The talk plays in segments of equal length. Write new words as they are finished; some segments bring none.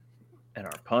And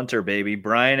our punter, baby,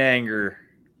 Brian Anger.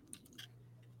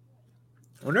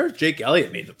 I wonder if Jake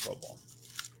Elliott made the Pro Bowl.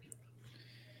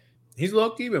 He's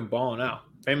low-key been balling out.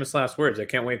 Famous last words. I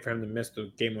can't wait for him to miss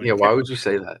the game. Yeah, why would you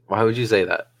say that? Why would you say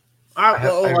that?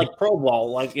 Like Pro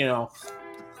Bowl, like, you know.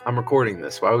 I'm recording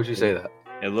this. Why would you say that?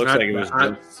 It looks like it was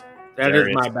just that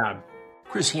is my bad.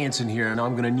 Chris Hansen here, and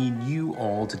I'm going to need you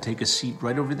all to take a seat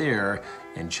right over there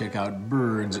and check out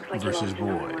Birds versus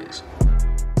Boys.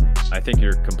 I think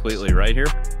you're completely right here,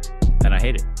 and I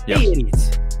hate it. Yep. Hey,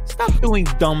 idiots. Stop doing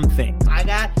dumb things. I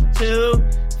got 2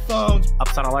 phones.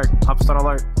 Upside alert. Upside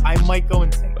alert. I might go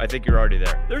insane. I think you're already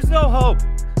there. There's no hope.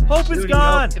 Hope is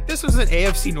gone. If this was an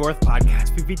AFC North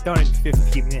podcast, we'd be done in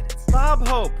 15 minutes. Bob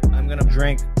Hope. I'm going to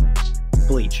drink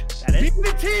bleach. That is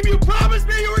the team you promised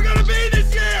me you were going to be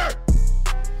this year.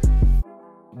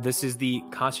 This is the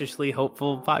Cautiously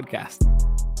Hopeful podcast.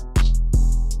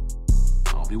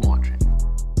 I'll be watching.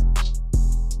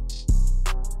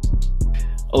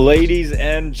 Ladies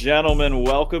and gentlemen,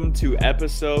 welcome to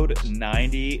episode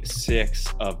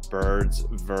 96 of Birds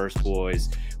vs. Boys.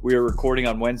 We are recording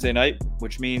on Wednesday night,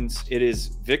 which means it is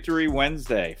Victory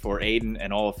Wednesday for Aiden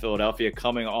and all of Philadelphia,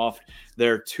 coming off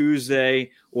their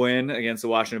Tuesday win against the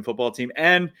Washington football team.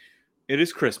 And it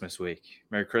is Christmas week.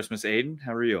 Merry Christmas, Aiden.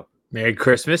 How are you? Merry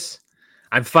Christmas.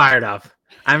 I'm fired up.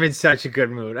 I'm in such a good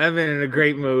mood. I've been in a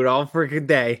great mood all freaking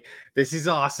day. This is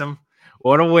awesome.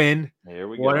 What a win. Here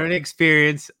we go. What an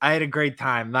experience. I had a great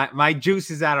time. My juice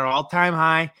is at an all-time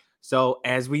high. So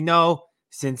as we know,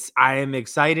 since I am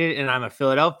excited and I'm a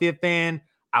Philadelphia fan,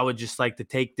 I would just like to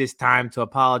take this time to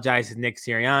apologize to Nick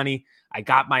Sirianni. I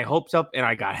got my hopes up and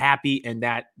I got happy, and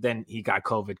then he got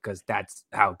COVID, because that's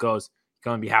how it goes.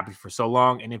 You're going to be happy for so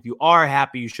long. And if you are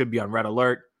happy, you should be on red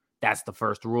alert. That's the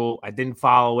first rule. I didn't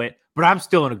follow it, but I'm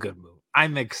still in a good mood.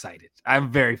 I'm excited.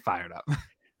 I'm very fired up.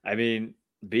 I mean,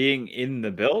 being in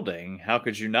the building, how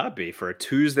could you not be for a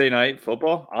Tuesday night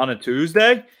football on a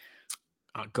Tuesday?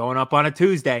 Going up on a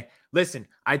Tuesday. Listen,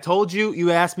 I told you,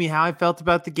 you asked me how I felt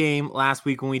about the game last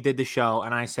week when we did the show,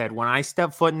 and I said, when I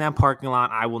step foot in that parking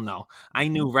lot, I will know. I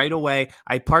knew right away.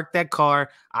 I parked that car.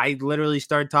 I literally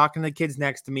started talking to the kids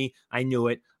next to me. I knew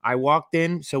it. I walked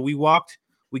in, so we walked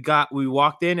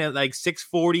in at like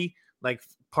 6:40, like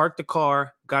parked the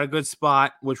car, got a good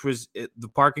spot, which was the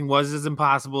parking was as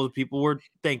impossible as people were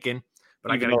thinking.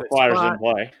 But Even I got though the Flyers didn't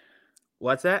play.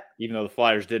 What's that? Even though the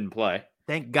Flyers didn't play.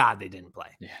 Thank God they didn't play.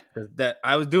 Yeah. That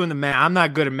I was doing the math. I'm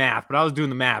not good at math, but I was doing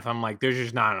the math. I'm like, there's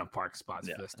just not enough park spots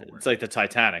for this to work. It's like the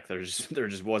Titanic. There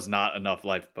just was not enough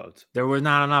lifeboats. There were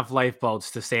not enough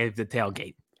lifeboats to save the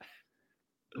tailgate.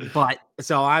 But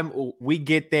so we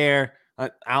get there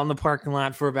out in the parking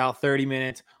lot for about 30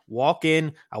 minutes. Walk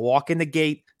in. I walk in the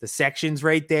gate. The section's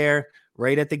right there,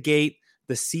 right at the gate.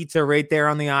 The seats are right there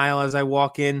on the aisle as I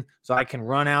walk in, so I can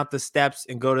run out the steps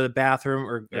and go to the bathroom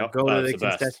or go to the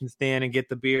concession stand and get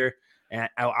the beer. And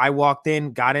I walked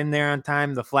in, got in there on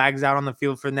time. The flag's out on the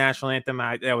field for the national anthem.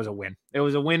 That was a win. It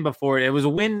was a win before. It was a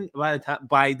win by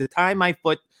the time my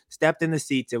foot stepped in the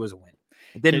seats. It was a win.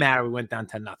 It didn't matter. We went down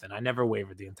 10-0. I never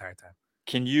wavered the entire time.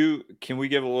 Can we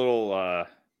give a little, I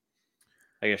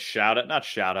guess, not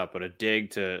shout out, but a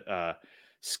dig to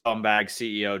scumbag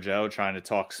CEO Joe trying to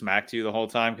talk smack to you the whole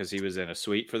time because he was in a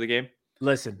suite for the game?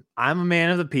 Listen, I'm a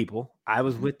man of the people. I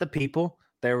was with the people.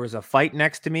 There was a fight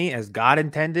next to me, as God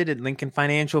intended, at Lincoln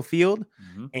Financial Field.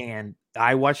 And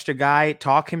I watched a guy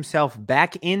talk himself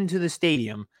back into the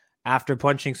stadium after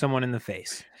punching someone in the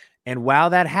face. And while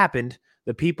that happened,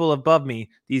 the people above me,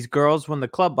 these girls from the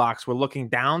club box, were looking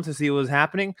down to see what was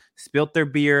happening, spilt their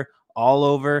beer all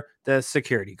over the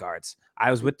security guards.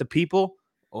 I was with the people.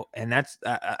 And that's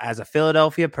as a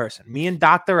Philadelphia person, me and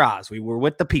Dr. Oz, we were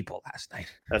with the people last night.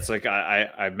 That's like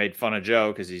I made fun of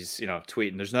Joe because he's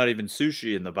tweeting there's not even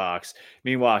sushi in the box.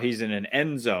 Meanwhile, he's in an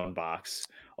end zone box.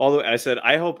 Although I said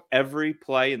I hope every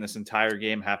play in this entire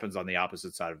game happens on the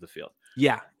opposite side of the field.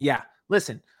 Yeah.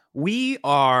 Listen, we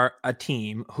are a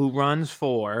team who runs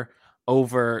for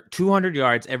over 200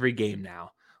 yards every game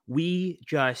now. We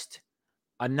just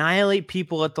annihilate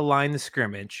people at the line of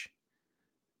scrimmage,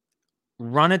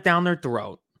 run it down their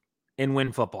throat, and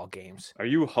win football games. Are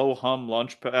you ho-hum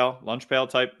lunch pail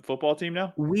type football team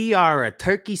now? We are a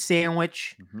turkey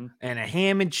sandwich and a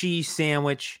ham and cheese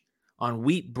sandwich on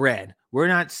wheat bread. We're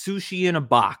not sushi in a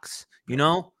box,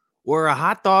 We're a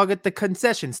hot dog at the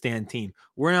concession stand team.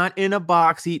 We're not in a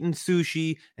box eating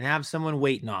sushi and have someone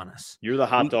waiting on us. You're the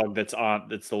hot dog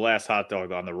that's the last hot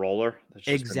dog on the roller. That's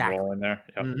just exactly. Been rolling there.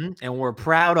 Yep. And we're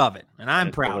proud of it. And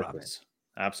I'm proud of it.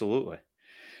 Absolutely.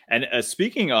 And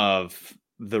speaking of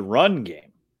the run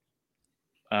game,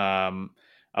 I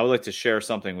would like to share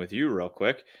something with you real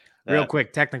quick. Real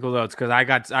quick, technical notes, because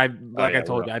I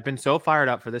told you, I've been so fired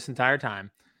up for this entire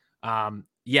time.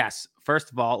 Yes,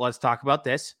 first of all, let's talk about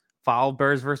this. Follow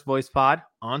Birds vs. Boys Pod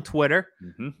on Twitter.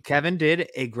 Mm-hmm. Kevin did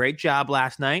a great job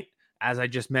last night, as I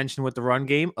just mentioned with the run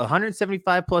game.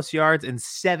 175 plus yards in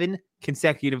 7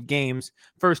 consecutive games.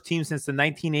 First team since the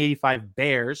 1985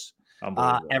 Bears.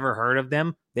 Ever heard of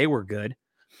them? They were good.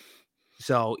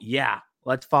 So, yeah,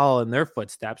 let's follow in their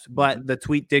footsteps. But the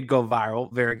tweet did go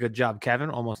viral. Very good job,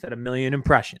 Kevin. Almost at 1 million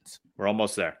impressions. We're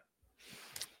almost there.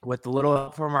 With the little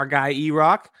help from our guy,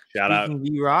 E-Rock. Shout out. Speaking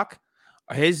of E-Rock,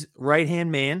 his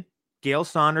right-hand man, Gail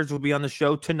Saunders, will be on the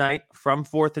show tonight from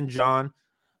 4th and John.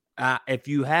 If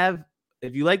you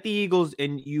like the Eagles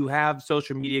and you have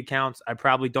social media accounts, I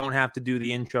probably don't have to do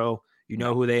the intro. You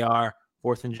know who they are.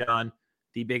 4th and John,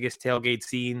 the biggest tailgate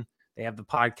scene. They have the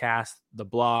podcast, the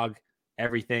blog,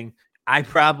 everything.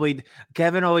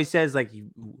 Kevin always says, like,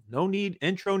 no need,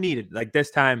 intro needed. Like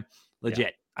this time,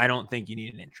 legit. I don't think you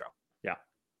need an intro. Yeah.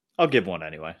 I'll give one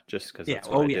anyway, just because that's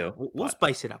what I do. We'll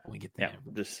spice it up when we get there.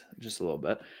 Yeah, just a little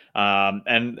bit.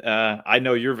 I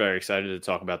know you're very excited to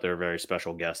talk about their very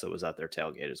special guest that was at their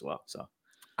tailgate as well. So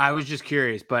I was just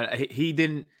curious, but he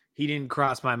didn't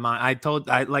cross my mind.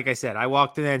 Like I said, I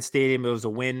walked in that stadium. It was a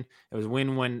win. It was a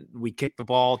win when we kicked the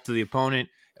ball to the opponent.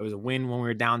 It was a win when we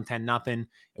were down 10-0.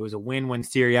 It was a win when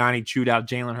Sirianni chewed out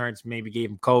Jalen Hurts, maybe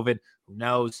gave him COVID. Who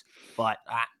knows? But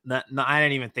I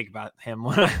didn't even think about him.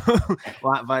 By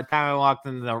the time I walked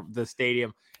into the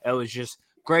stadium, it was just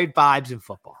great vibes in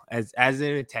football, as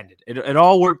it intended. It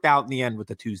all worked out in the end with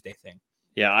the Tuesday thing.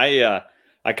 Yeah,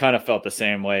 I kind of felt the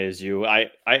same way as you.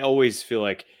 I always feel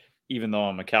like, even though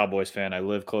I'm a Cowboys fan, I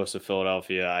live close to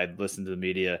Philadelphia. I listen to the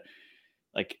media.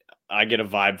 Like, I get a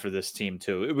vibe for this team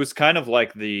too. It was kind of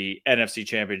like the NFC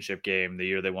Championship game the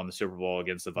year they won the Super Bowl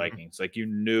against the Vikings. Like,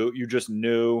 you just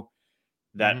knew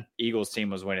that Eagles team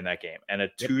was winning that game. And a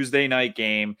Tuesday night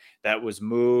game that was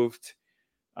moved,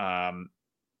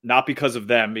 not because of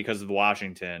them, because of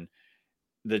Washington.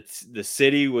 The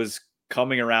city was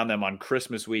coming around them on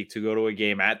Christmas week to go to a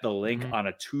game at the Link on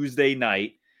a Tuesday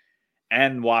night,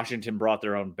 and Washington brought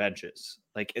their own benches.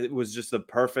 Like, it was just the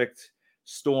perfect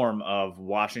storm of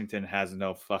Washington has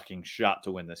no fucking shot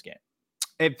to win this game.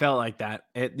 It felt like that.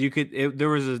 There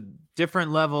was a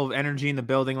different level of energy in the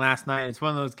building last night. It's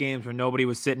one of those games where nobody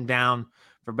was sitting down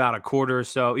for about a quarter or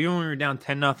so. Even when we were down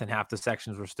 10-0, half the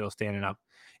sections were still standing up.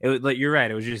 It was like, you're right.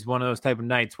 It was just one of those type of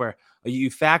nights where you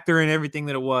factor in everything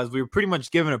that it was. We were pretty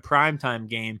much given a primetime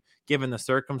game, given the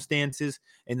circumstances.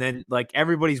 And then, like,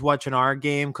 everybody's watching our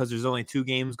game because there's only 2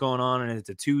 games going on and it's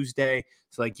a Tuesday.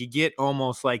 So, like, you get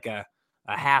almost like a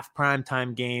half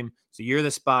primetime game. So you're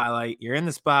the spotlight. You're in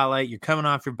the spotlight. You're coming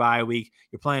off your bye week.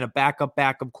 You're playing a backup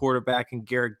quarterback in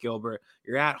Garrett Gilbert.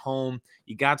 You're at home.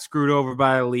 You got screwed over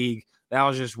by the league. That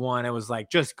was just one. It was like,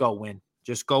 just go win.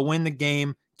 Just go win the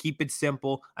game. Keep it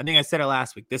simple. I think I said it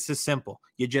last week. This is simple.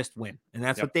 You just win. And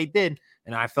that's what they did.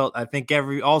 And I think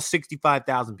all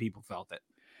 65,000 people felt it.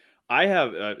 I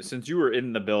have, since you were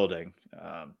in the building,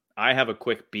 I have a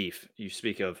quick beef. You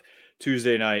speak of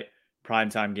Tuesday night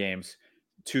primetime games,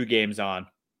 2 games on.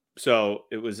 So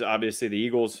it was obviously the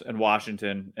Eagles and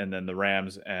Washington, and then the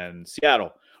Rams and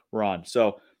Seattle were on.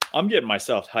 So I'm getting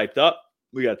myself hyped up.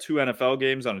 We got 2 NFL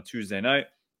games on a Tuesday night.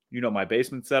 You know my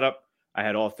basement setup. I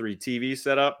had all 3 TVs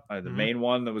set up. I had the main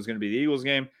one that was going to be the Eagles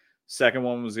game. Second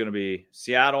one was going to be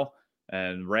Seattle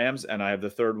and Rams. And I have the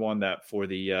third one that for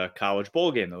the college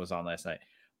bowl game that was on last night.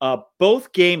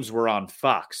 Both games were on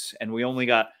Fox, and we only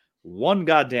got one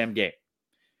goddamn game.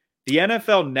 The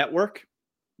NFL Network,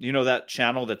 you know, that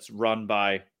channel that's run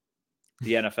by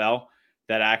the NFL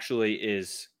that actually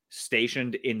is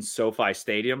stationed in SoFi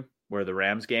Stadium where the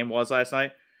Rams game was last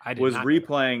night, was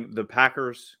replaying the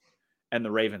Packers and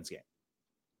the Ravens game.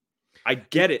 I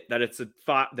get it that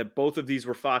that both of these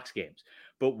were Fox games,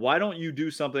 but why don't you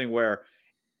do something where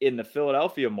in the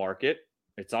Philadelphia market,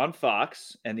 it's on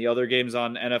Fox and the other game's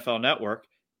on NFL Network,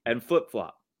 and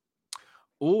flip-flop?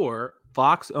 Or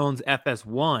Fox owns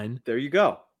FS1. There you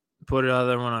go. Put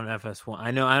another one on FS1.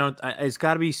 I know it's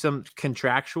got to be some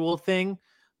contractual thing,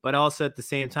 but also at the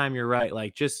same time, you're right.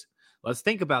 Like, just let's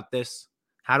think about this.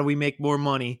 How do we make more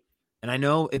money? And I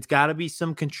know it's got to be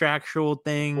some contractual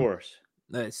thing. Of course.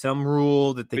 Some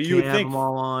rule that they can't have them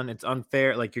all on. It's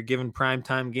unfair. Like, you're giving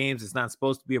primetime games. It's not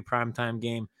supposed to be a primetime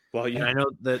game. Well, yeah. And I know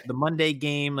the Monday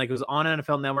game, like, it was on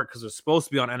NFL Network because it was supposed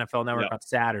to be on NFL Network on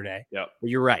Saturday. Yeah. But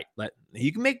you're right.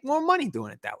 You can make more money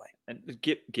doing it that way. And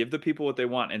give the people what they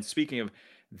want. And speaking of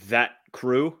that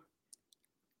crew,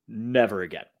 never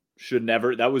again. Should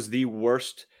never. That was the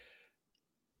worst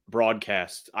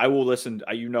broadcast. I will listen.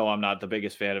 I'm not the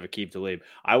biggest fan of Aqib Talib.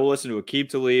 I will listen to Aqib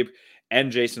Talib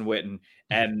and Jason Witten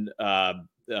and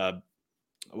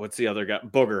what's the other guy?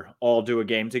 Booger all do a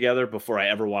game together before I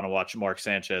ever want to watch Mark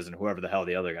Sanchez and whoever the hell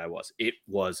the other guy was. It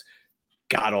was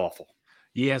god awful.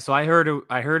 Yeah, so I heard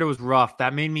it was rough.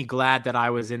 That made me glad that I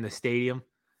was in the stadium.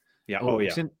 Yeah. Oh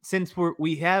yeah. Since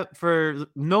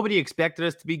nobody expected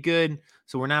us to be good,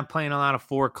 so we're not playing a lot of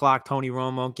 4:00 Tony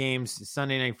Romo games,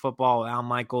 Sunday Night Football, Al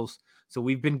Michaels. So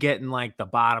we've been getting like the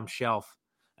bottom shelf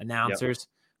announcers.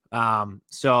 Yep.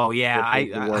 So yeah,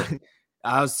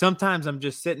 I sometimes I'm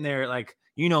just sitting there like,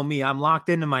 you know me, I'm locked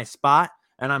into my spot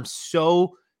and I'm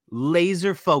so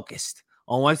laser focused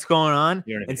on what's going on.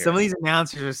 And some of these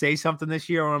announcers will say something this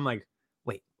year where I'm like,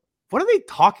 wait, what are they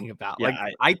talking about? Yeah,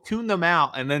 like I tune them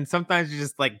out, and then sometimes you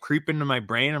just like creep into my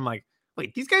brain. I'm like,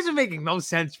 wait, these guys are making no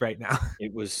sense right now.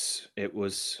 It was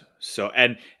so,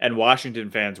 and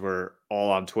Washington fans were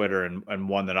all on Twitter, and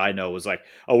one that I know was like,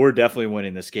 oh, we're definitely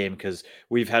winning this game because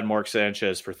we've had Mark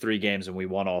Sanchez for 3 games and we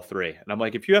won all 3. And I'm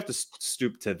like, if you have to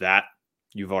stoop to that,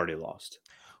 you've already lost.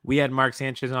 We had Mark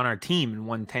Sanchez on our team and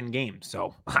won 10 games,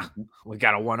 so we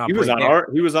got a 1-up. He was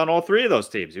he was on all 3 of those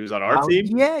teams. He was on our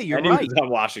team. Yeah, you're right. He was on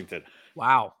Washington.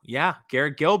 Wow. Yeah,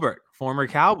 Garrett Gilbert, former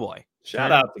Cowboy.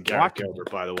 Shout out to Garrett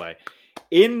Gilbert, by the way.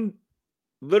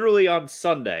 Literally on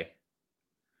Sunday,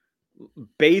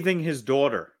 bathing his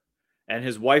daughter, and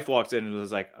his wife walks in and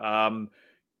was like,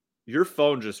 your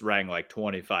phone just rang like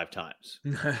 25 times.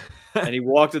 And he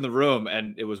walked in the room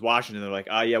and it was Washington. They're like,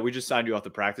 yeah, we just signed you off the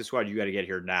practice squad. You got to get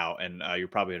here now. And you're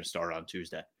probably going to start on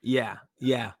Tuesday. Yeah.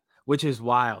 Yeah. Which is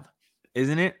wild,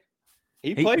 isn't it?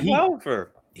 He played well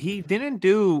for. He did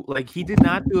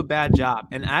not do a bad job.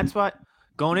 And that's what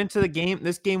going into the game,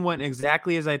 this game went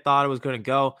exactly as I thought it was going to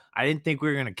go. I didn't think we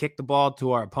were going to kick the ball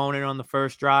to our opponent on the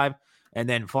first drive and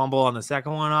then fumble on the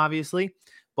second one, obviously.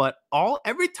 But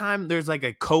every time there's like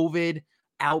a COVID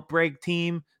outbreak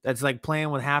team that's like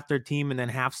playing with half their team and then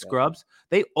half scrubs,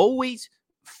 they always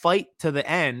fight to the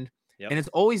end. Yep. And it's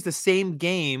always the same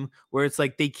game where it's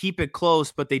like they keep it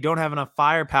close, but they don't have enough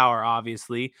firepower,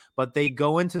 obviously. But they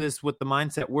go into this with the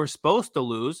mindset we're supposed to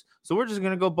lose, so we're just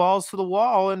going to go balls to the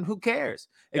wall, and who cares?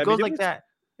 It goes like that.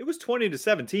 It was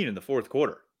 20-17 in the fourth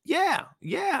quarter. Yeah.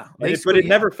 But it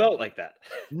never felt like that.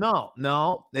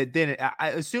 No, it didn't.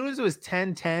 As soon as it was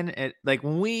 10-10, like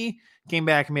when we came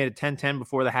back and made it 10-10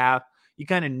 before the half, you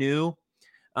kind of knew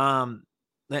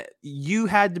that you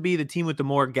had to be the team with the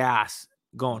more gas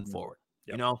going forward.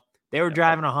 Yep. You know, they were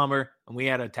driving a Hummer and we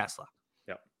had a Tesla.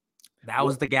 Yep. That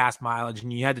was the gas mileage,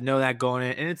 and you had to know that going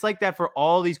in. And it's like that for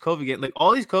all these COVID games. Like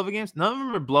all these COVID games, none of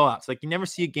them are blowouts. Like you never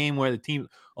see a game where the team,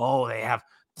 they have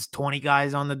 20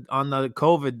 guys on the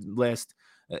COVID list,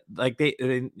 like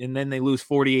and then they lose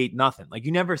 48-0. Like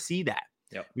you never see that.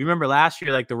 Yep. You remember last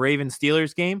year, like the Ravens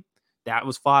Steelers game, that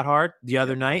was fought hard. The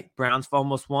other night, Browns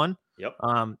almost won. Yep.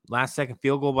 Last second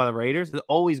field goal by the Raiders. It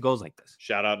always goes like this.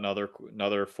 Shout out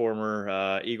another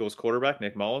former Eagles quarterback,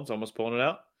 Nick Mullins, almost pulling it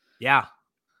out. Yeah,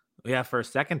 for a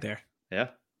second there. Yeah.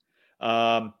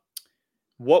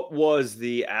 What was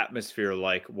the atmosphere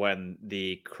like when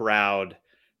the crowd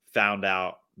found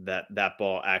out that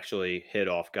ball actually hit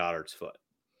off Goddard's foot?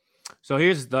 So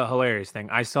here's the hilarious thing.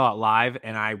 I saw it live,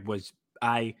 and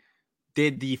I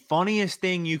did the funniest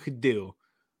thing you could do.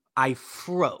 I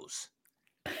froze,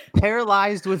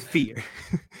 paralyzed with fear,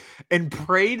 and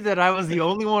prayed that I was the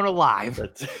only one alive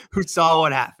who saw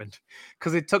what happened.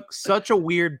 Because it took such a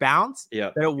weird bounce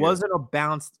that it wasn't a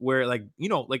bounce where, like, you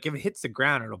know, like if it hits the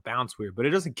ground, it'll bounce weird, but it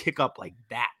doesn't kick up like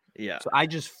that. Yeah. So I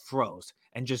just froze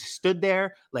and just stood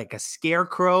there like a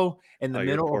scarecrow in the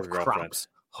middle of crops,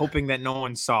 hoping that no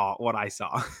one saw what I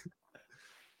saw.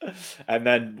 And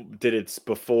then did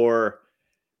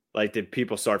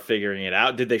people start figuring it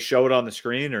out? Did they show it on the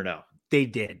screen or no? They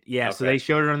did. Yeah. Okay. So they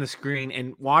showed it on the screen,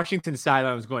 and Washington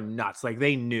sideline was going nuts. Like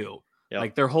they knew,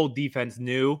 like their whole defense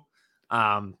knew.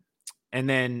 And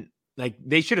then like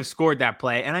they should have scored that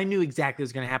play. And I knew exactly what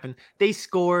was going to happen. They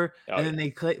score and then they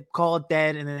call it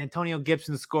dead. And then Antonio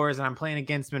Gibson scores, and I'm playing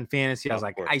against him in fantasy. I was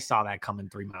like, I saw that coming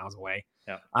 3 miles away.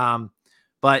 Yeah.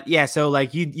 But yeah, so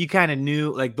like you kind of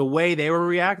knew like the way they were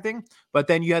reacting, but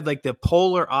then you had like the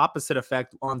polar opposite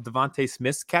effect on Devontae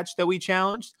Smith's catch that we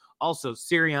challenged. Also,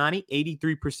 Sirianni,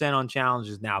 83% on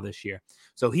challenges now this year.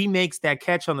 So he makes that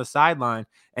catch on the sideline,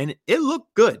 and it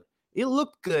looked good.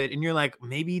 And you're like,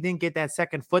 maybe he didn't get that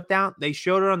second foot down. They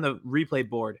showed it on the replay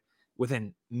board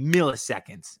within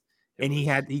milliseconds. And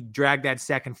he dragged that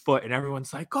second foot, and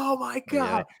everyone's like, oh my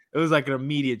God. Yeah. It was like an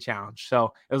immediate challenge.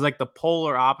 So it was like the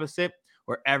polar opposite,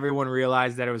 where everyone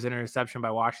realized that it was an interception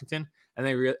by Washington. and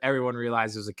then everyone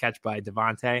realized it was a catch by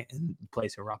Devontae, and the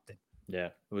place erupted. Yeah,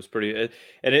 it was pretty,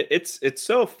 it's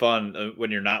so fun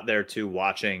when you're not there too,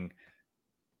 watching,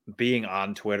 being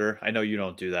on Twitter. I know you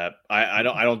don't do that. I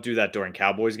don't do that during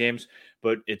Cowboys games,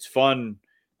 but it's fun.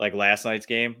 Like last night's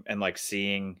game and like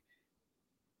seeing,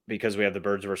 because we have the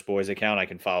Birds vs. Boys account, I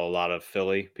can follow a lot of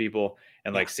Philly people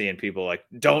and like seeing people like,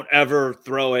 don't ever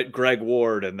throw at Greg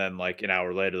Ward. And then like an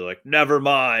hour later, they're like, never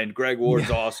mind, Greg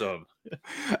Ward's awesome.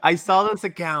 I saw this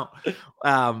account.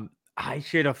 I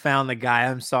should have found the guy.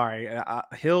 I'm sorry.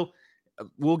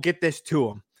 We'll get this to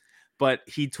him, but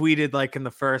he tweeted like in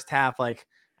the first half, like,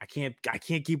 I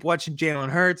can't keep watching Jalen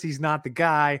Hurts. He's not the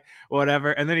guy,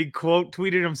 whatever. And then he quote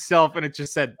tweeted himself, and it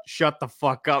just said, "Shut the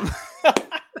fuck up."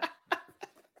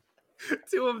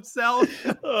 To himself.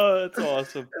 Oh, that's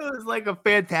awesome. It was like a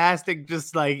fantastic,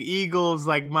 just like Eagles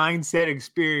like mindset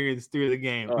experience through the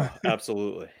game. Oh,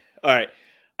 absolutely. All right.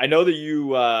 I know that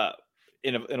you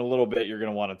in a little bit you're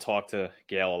going to want to talk to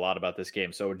Gail a lot about this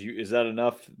game. So is that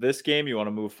enough this game? You want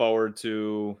to move forward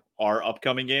to our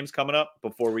upcoming games coming up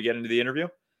before we get into the interview?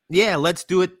 Yeah, let's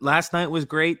do it. Last night was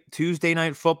great. Tuesday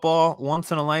night football,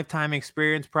 once in a lifetime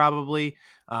experience, probably.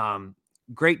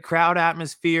 Great crowd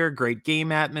atmosphere, great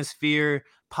game atmosphere,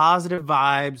 positive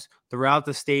vibes throughout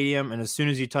the stadium. And as soon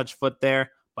as you touch foot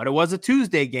there, but it was a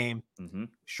Tuesday game,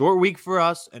 short week for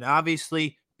us, and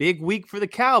obviously big week for the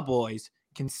Cowboys,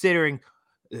 considering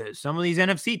some of these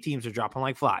NFC teams are dropping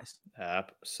like flies.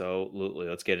 Absolutely.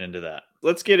 Let's get into that.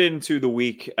 Let's get into the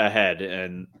week ahead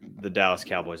and the Dallas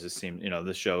Cowboys. It seems,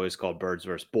 this show is called Birds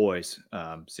vs. Boys.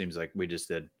 Seems like we just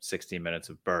did 16 minutes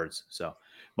of birds. So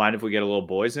mind if we get a little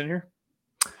boys in here?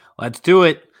 Let's do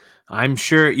it. I'm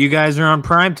sure you guys are on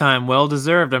prime time. Well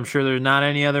deserved. I'm sure there's not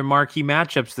any other marquee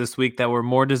matchups this week that were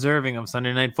more deserving of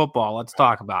Sunday Night Football. Let's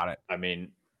talk about it. I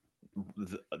mean,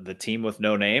 the team with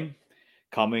no name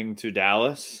coming to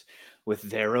Dallas with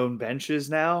their own benches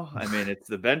now. I mean, it's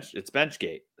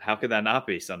Benchgate. How could that not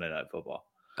be Sunday Night Football?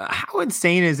 How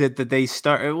insane is it that they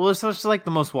start? Well, it's just like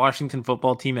the most Washington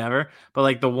football team ever. But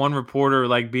like the one reporter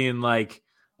like being like,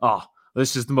 "Oh,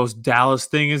 this is the most Dallas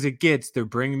thing as it gets. They're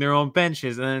bringing their own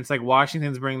benches," and then it's like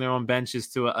Washington's bringing their own benches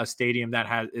to a stadium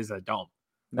that is a dome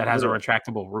that has a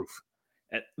retractable roof.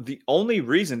 And the only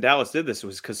reason Dallas did this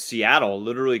was because Seattle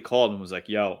literally called and was like,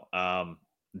 "Yo,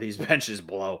 these benches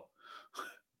blow."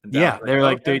 Yeah, they're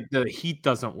like, the heat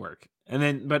doesn't work. And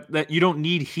then, but that you don't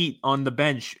need heat on the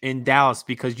bench in Dallas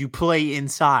because you play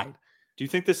inside. Do you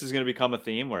think this is going to become a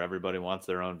theme where everybody wants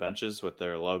their own benches with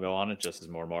their logo on it, just as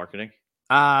more marketing?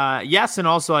 Yes, and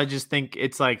also I just think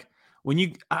it's like when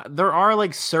you there are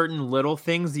like certain little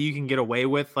things that you can get away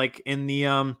with, like in the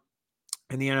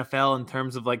NFL in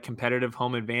terms of like competitive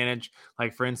home advantage.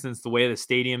 Like for instance, the way the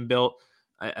stadium built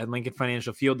at Lincoln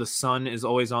Financial Field, the sun is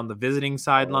always on the visiting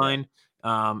sideline.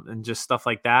 And just stuff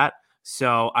like that.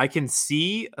 So I can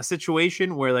see a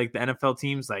situation where like the NFL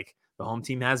teams, like the home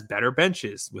team has better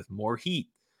benches with more heat.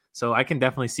 So I can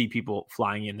definitely see people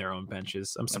flying in their own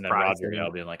benches. I'm surprised. And then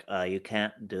Roger being like, you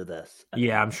can't do this.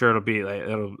 Yeah, I'm sure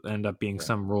it'll end up being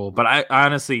some rule. But I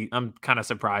honestly, I'm kind of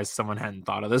surprised someone hadn't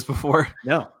thought of this before.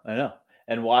 No, I know.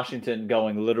 And Washington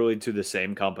going literally to the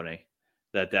same company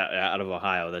that out of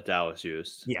Ohio that Dallas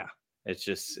used. Yeah. It's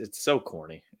so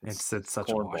corny. It's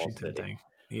such a Washington thing.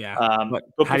 Yeah. But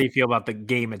how do you feel about the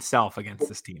game itself against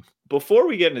this team? Before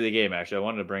we get into the game, actually, I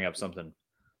wanted to bring up something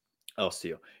else to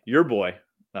you. Your boy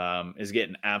is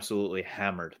getting absolutely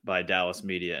hammered by Dallas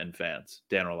media and fans.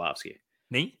 Dan Orlovsky.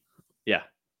 Me? Yeah.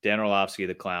 Dan Orlovsky,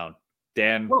 the clown.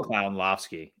 Dan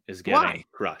Clownlovsky is getting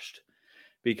crushed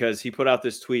because he put out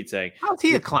this tweet saying, "How's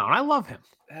he a clown? I love him."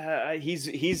 I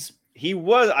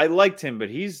liked him, but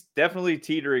he's definitely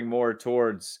teetering more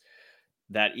towards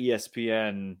that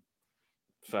ESPN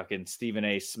fucking Stephen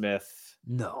A. Smith.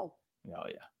 No. Oh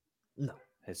yeah. No.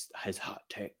 His hot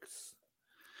takes.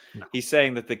 No. He's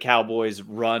saying that the Cowboys'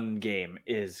 run game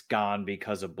is gone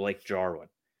because of Blake Jarwin.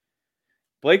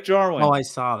 Blake Jarwin. Oh, I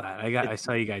saw that. I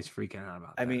saw you guys freaking out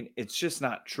about that. I mean, it's just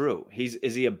not true.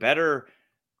 Is he a better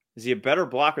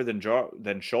blocker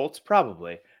than Schultz?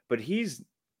 Probably, but he's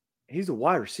a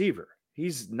wide receiver.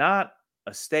 He's not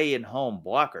a stay-in-home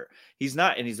blocker. He's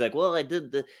not, and he's like, well, I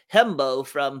did the Hembo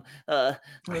from. I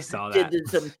saw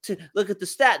that. Look at the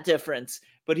stat difference,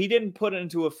 but he didn't put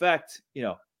into effect.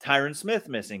 Tyron Smith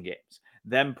missing games,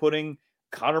 them putting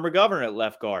Connor McGovern at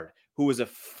left guard, who was a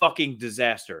fucking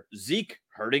disaster. Zeke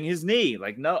hurting his knee,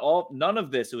 like none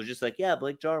of this. It was just like, yeah,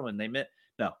 Blake Jarwin. They meant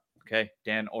no. Okay,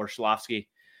 Dan Orlovsky.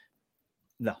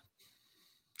 No.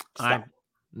 Stop.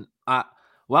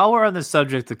 While we're on the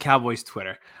subject of Cowboys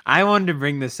Twitter, I wanted to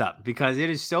bring this up because it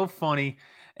is so funny.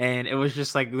 And it was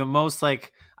just like the most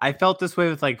like, I felt this way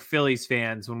with like Phillies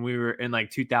fans when we were in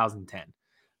like 2010.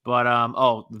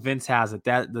 But Vince has it.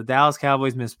 That the Dallas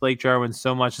Cowboys miss Blake Jarwin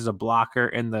so much as a blocker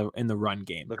in the run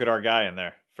game. Look at our guy in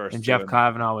there first. And Jeff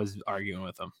Kavanaugh was arguing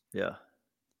with him. Yeah.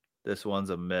 This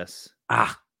one's a miss.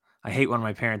 I hate when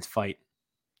my parents fight.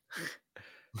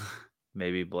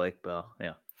 Maybe Blake Bell.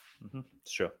 Yeah.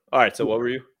 It's true. All right. So what were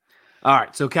you? All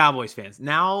right. So Cowboys fans,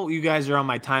 now you guys are on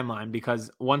my timeline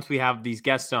because once we have these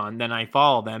guests on, then I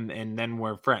follow them and then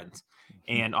we're friends.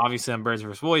 And obviously on Birds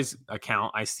vs. Boys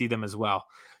account, I see them as well.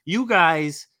 You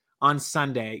guys on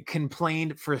Sunday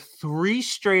complained for 3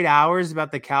 straight hours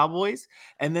about the Cowboys.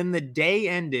 And then the day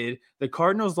ended. The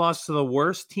Cardinals lost to the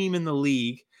worst team in the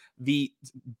league. The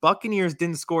Buccaneers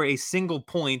didn't score a single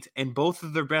point, and both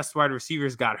of their best wide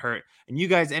receivers got hurt. And you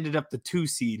guys ended up the 2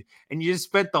 seed. And you just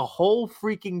spent the whole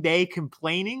freaking day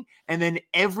complaining. And then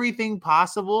everything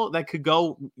possible that could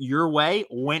go your way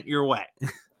went your way.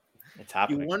 It's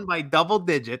happening. You won by double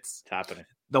digits. It's happening.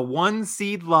 The 1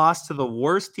 seed lost to the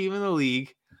worst team in the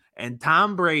league, and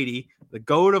Tom Brady, the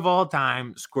GOAT of all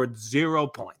time, scored 0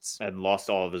 points and lost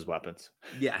all of his weapons.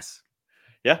 Yes.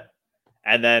 Yeah.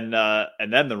 And then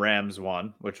the Rams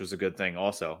won, which was a good thing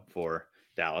also for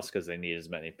Dallas because they need as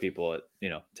many people at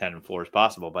 10-4 as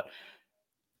possible. But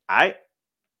I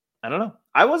don't know.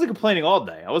 I wasn't complaining all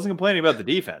day. I wasn't complaining about the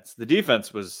defense. The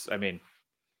defense was,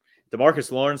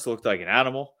 DeMarcus Lawrence looked like an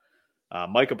animal.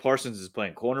 Micah Parsons is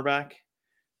playing cornerback.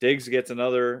 Diggs gets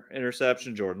another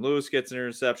interception. Jordan Lewis gets an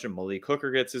interception. Malik Hooker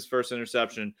gets his first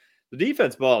interception. The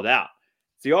defense balled out.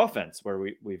 It's the offense where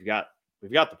we've got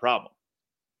the problem.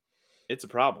 It's a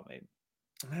problem,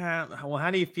 man. Well,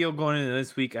 how do you feel going into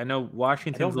this week? I know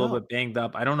Washington's a little bit banged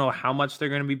up. I don't know how much they're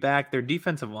going to be back. Their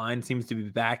defensive line seems to be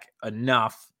back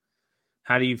enough.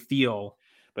 How do you feel?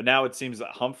 But now it seems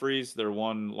that Humphreys, their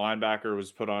one linebacker,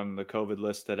 was put on the COVID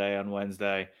list today on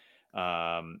Wednesday.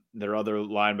 Their other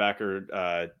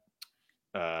linebacker,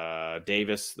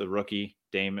 Davis, the rookie,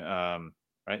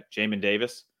 Jamin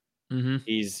Davis. Mm-hmm.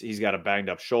 He's got a banged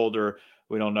up shoulder.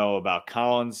 We don't know about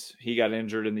Collins. He got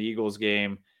injured in the Eagles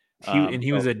game.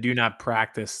 He was a do not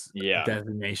practice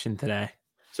designation today.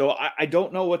 So I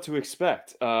don't know what to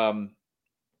expect. But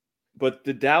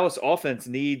the Dallas offense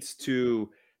needs to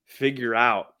figure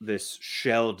out this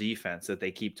shell defense that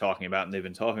they keep talking about, and they've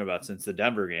been talking about since the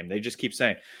Denver game. They just keep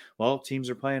saying, well, teams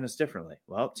are playing us differently.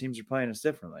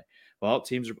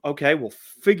 Okay, we'll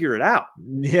figure it out.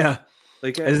 Yeah.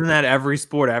 Isn't that every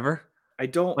sport ever? I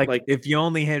don't like if you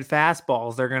only hit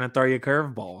fastballs, they're going to throw you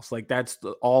curveballs. That's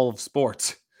all of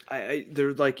sports.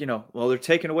 They're they're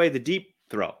taking away the deep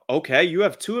throw. Okay, you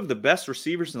have 2 of the best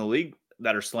receivers in the league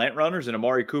that are slant runners in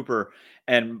Amari Cooper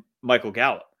and Michael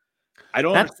Gallup. I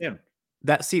don't understand.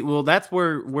 That's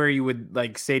where you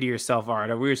would say to yourself, all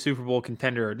right, are we a Super Bowl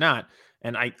contender or not?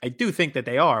 And I do think that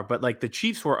they are, but the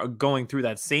Chiefs were going through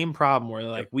that same problem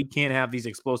where we can't have these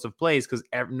explosive plays because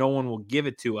no one will give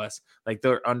it to us.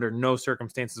 They're under no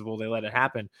circumstances will they let it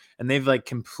happen. And they've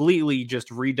completely just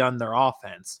redone their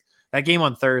offense. That game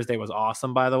on Thursday was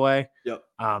awesome, by the way. Yep.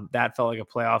 That felt like a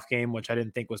playoff game, which I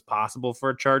didn't think was possible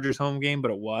for a Chargers home game, but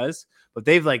it was. But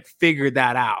they've figured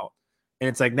that out. And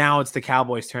it's now it's the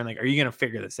Cowboys' turn. Are you going to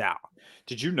figure this out?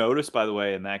 Did you notice, by the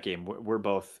way, in that game, we're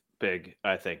both big,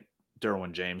 I think,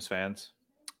 Derwin James fans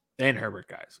and Herbert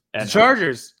guys. And the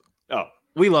Chargers.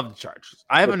 We love the Chargers.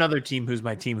 I have another team who's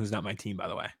my team who's not my team, by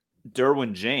the way.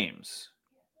 Derwin James,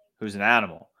 who's an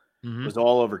animal, was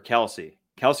all over Kelsey.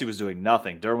 Kelsey was doing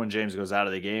nothing. Derwin James goes out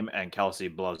of the game, and Kelsey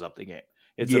blows up the game.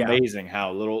 It's amazing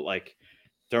how little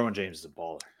Derwin James is a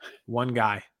baller. One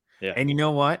guy. Yeah. And you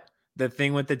know what? The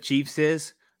thing with the Chiefs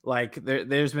is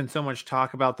there's been so much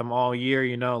talk about them all year,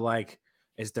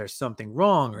 is there something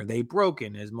wrong? Are they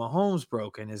broken? Is Mahomes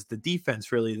broken? Is the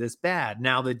defense really this bad?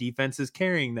 Now the defense is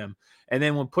carrying them. And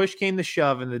then when push came to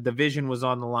shove and the division was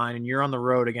on the line and you're on the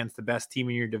road against the best team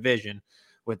in your division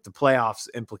with the playoffs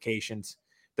implications,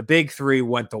 the big 3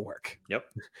 went to work. Yep.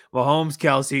 Mahomes,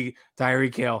 Kelsey,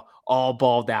 Tyreek Hill, all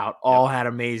balled out, all had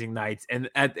amazing nights. And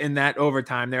in that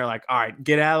overtime, they're like, all right,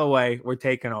 get out of the way. We're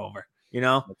taking over. It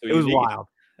was wild.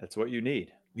 That's what you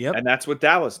need. Yep. And that's what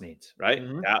Dallas needs, right?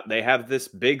 Mm-hmm. They have this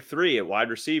big 3 at wide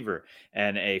receiver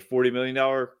and a $40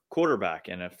 million quarterback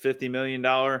and a $40 million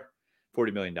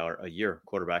a year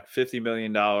quarterback, $50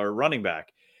 million running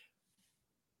back.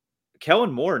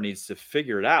 Kellen Moore needs to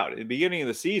figure it out. At the beginning of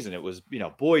the season, it was,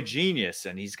 boy genius,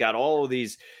 and he's got all of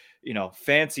these,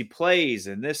 fancy plays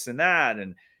and this and that,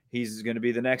 and he's going to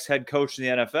be the next head coach in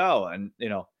the NFL. And,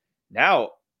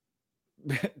 now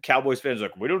Cowboys fans are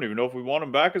like, we don't even know if we want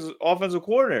him back as offensive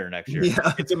coordinator next year.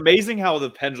 Yeah. It's amazing how the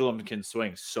pendulum can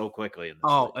swing so quickly. In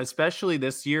this league. Especially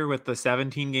this year with the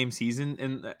 17-game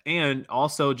season, and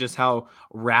also just how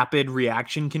rapid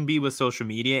reaction can be with social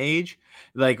media age.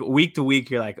 Like week to week,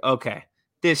 you're like, okay,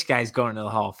 this guy's going to the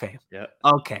Hall of Fame. Yeah.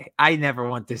 Okay, I never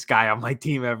want this guy on my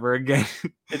team ever again.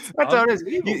 It's That's how it is.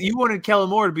 You wanted Kellen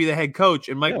Moore to be the head coach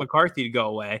and Mike McCarthy to go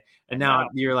away, and now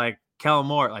you're like, Kellen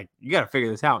Moore, like, you got to figure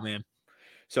this out, man.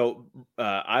 So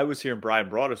I was hearing Brian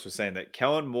Broaddus was saying that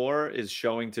Kellen Moore is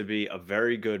showing to be a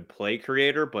very good play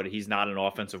creator, but he's not an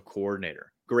offensive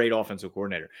coordinator, great offensive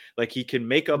coordinator. Like he can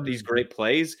make up these great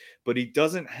plays, but he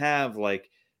doesn't have like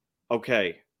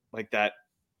that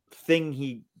thing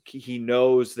he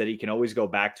knows that he can always go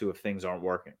back to if things aren't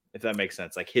working, if that makes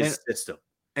sense, like his system.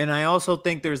 And I also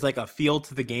think there's like a feel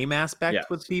to the game aspect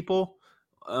with people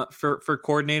for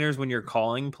coordinators when you're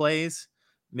calling plays.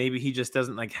 Maybe he just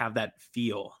doesn't like have that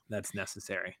feel that's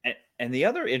necessary. And the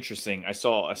other interesting, I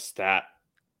saw a stat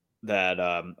that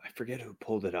I forget who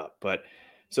pulled it up, but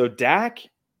so Dak,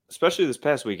 especially this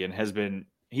past weekend,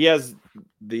 he has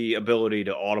the ability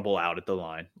to audible out at the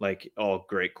line, like all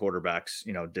great quarterbacks,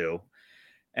 do.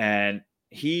 And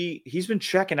he's been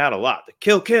checking out a lot. The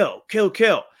kill.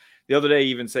 The other day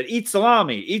he even said, eat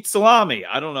salami.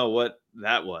 I don't know what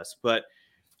that was, but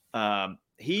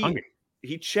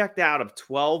he checked out of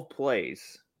 12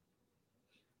 plays,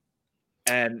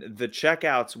 and the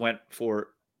checkouts went for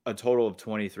a total of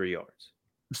 23 yards.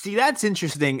 See, that's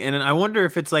interesting. And I wonder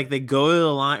if it's like they go to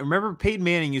the line. Remember Peyton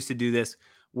Manning used to do this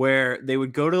where they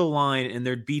would go to the line and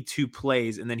there'd be 2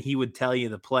 plays, and then he would tell you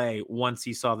the play once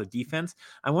he saw the defense.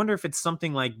 I wonder if it's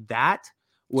something like that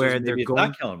where so they're it's going.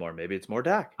 Not Kellen Moore. Maybe it's more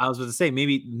Dak. I was going to say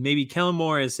maybe Kellen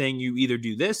Moore is saying you either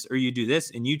do this or you do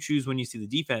this, and you choose when you see the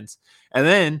defense. And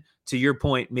then to your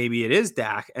point, maybe it is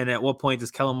Dak. And at what point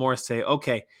does Kellen Moore say,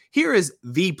 okay, here is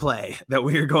the play that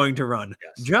we are going to run?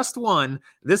 Yes. Just one.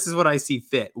 This is what I see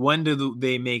fit. When do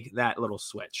they make that little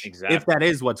switch? Exactly. If that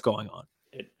is what's going on.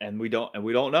 And we don't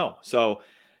know. So,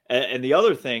 and the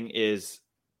other thing is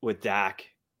with Dak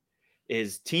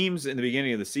is teams in the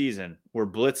beginning of the season were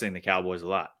blitzing the Cowboys a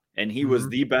lot. And he was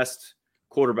the best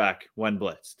quarterback when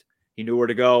blitzed. He knew where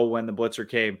to go when the blitzer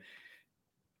came.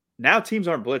 Now teams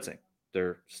aren't blitzing.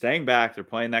 They're staying back. They're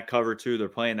playing that cover 2. They're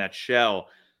playing that shell,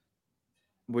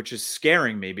 which is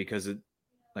scaring me because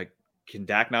can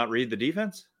Dak not read the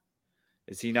defense?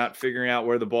 Is he not figuring out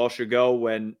where the ball should go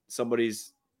when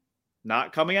somebody's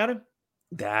not coming at him?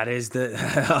 That is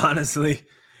honestly,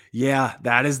 yeah,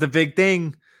 that is the big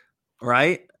thing,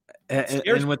 right?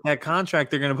 And with that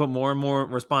contract, they're going to put more and more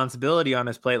responsibility on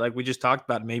his plate. Like we just talked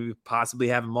about, maybe possibly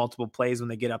having multiple plays when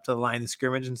they get up to the line of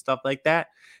scrimmage and stuff like that.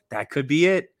 That could be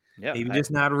it. Yeah, maybe just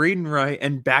not reading right.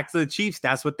 And back to the Chiefs,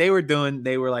 that's what they were doing.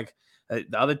 They were like, the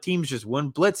other teams just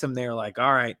wouldn't blitz them. They were like,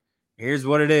 all right, here's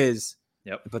what it is.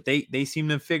 Yep. But they seem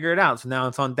to figure it out. So now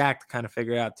it's on Dak to kind of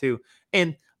figure it out too.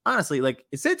 And honestly, like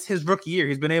since his rookie year,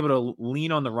 he's been able to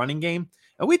lean on the running game.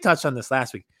 And we touched on this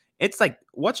last week. It's like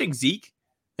watching Zeke.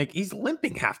 Like he's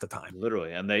limping half the time.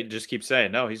 Literally. And they just keep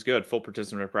saying, no, he's good. Full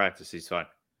participant in practice. He's fine.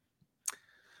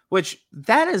 Which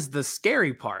that is the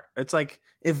scary part. It's like,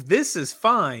 if this is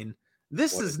fine,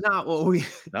 this is not what we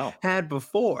had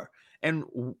before. And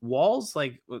walls,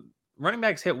 like running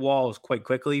backs hit walls quite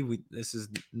quickly. This is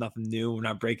nothing new. We're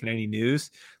not breaking any news.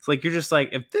 It's like, you're just like,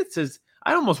 if this is,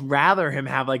 I'd almost rather him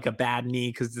have like a bad knee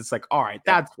because it's like, all right,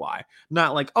 that's why.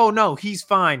 Not like, oh no, he's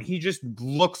fine. He just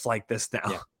looks like this now.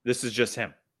 Yeah. This is just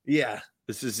him. Yeah.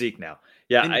 This is Zeke now.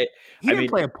 Yeah. He didn't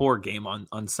play a poor game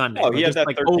on Sunday. Oh, he had that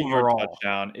like 13-yard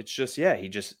touchdown. It's just,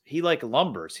 he like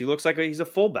lumbers. He looks like he's a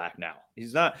fullback now.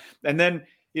 He's not. And then,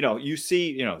 you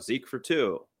see, Zeke for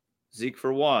 2, Zeke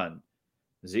for 1,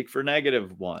 Zeke for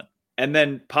 -1. And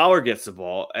then Pollard gets the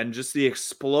ball and just the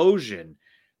explosion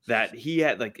that he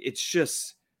had, like, it's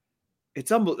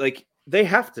unbelievable. Like, they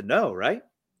have to know, right?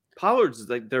 Pollard's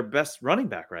like their best running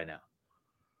back right now.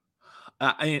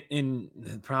 And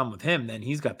the problem with him, then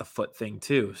he's got the foot thing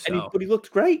too. So, but he looked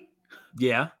great.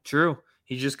 Yeah, true.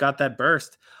 He just got that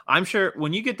burst. I'm sure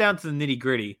when you get down to the nitty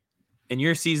gritty and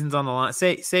your season's on the line,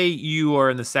 say you are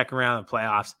in the second round of the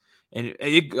playoffs, and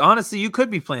honestly, you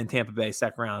could be playing Tampa Bay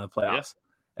second round of the playoffs,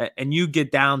 and you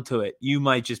get down to it, you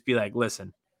might just be like,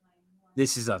 listen,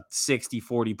 this is a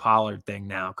 60-40 Pollard thing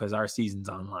now because our season's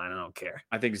online. I don't care.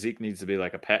 I think Zeke needs to be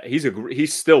like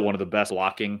he's still one of the best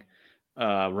blocking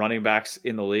running backs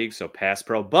in the league, so pass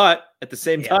pro. But at the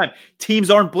same time, teams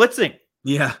aren't blitzing.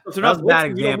 Yeah, that was a bad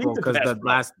example because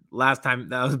the last time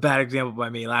that was a bad example by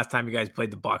me. Last time you guys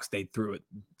played the Bucs, they threw it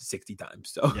 60 times.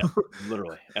 So yeah,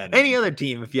 literally. And any other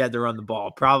team, if you had to run the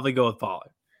ball, probably go with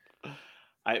Pollard.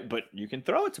 But you can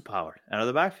throw it to Pollard out of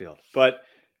the backfield. But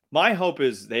my hope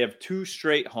is they have 2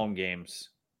 straight home games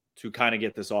to kind of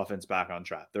get this offense back on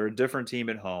track. They're a different team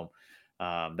at home.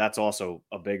 That's also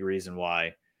a big reason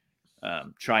why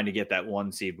trying to get that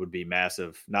 1 seed would be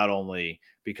massive, not only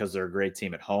because they're a great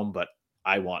team at home, but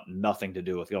I want nothing to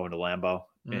do with going to Lambeau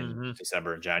in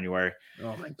December and January.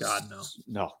 Oh, my God, no.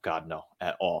 No, God, no,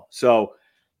 at all. So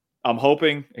I'm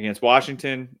hoping against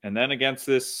Washington and then against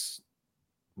this,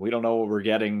 we don't know what we're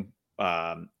getting,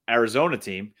 Arizona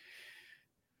team,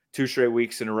 2 straight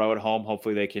weeks in a row at home.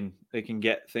 Hopefully they can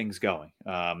get things going.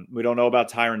 We don't know about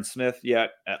Tyron Smith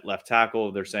yet at left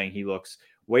tackle. They're saying he looks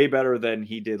way better than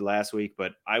he did last week,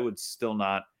 but I would still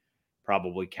not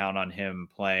probably count on him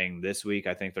playing this week.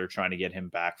 I think they're trying to get him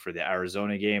back for the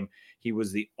Arizona game. He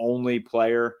was the only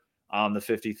player on the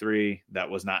 53 that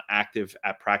was not active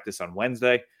at practice on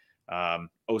Wednesday.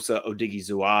 Osa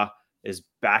Odigizua is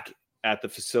back at the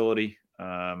facility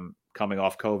coming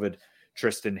off COVID.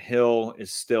 Tristan Hill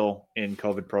is still in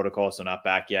COVID protocol, so not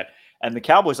back yet. And the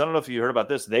Cowboys, I don't know if you heard about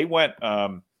this. They went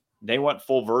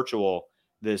full virtual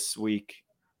this week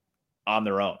on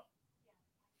their own.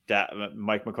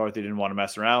 Mike McCarthy didn't want to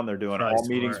mess around. They're doing all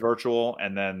meetings virtual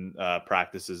and then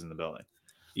practices in the building.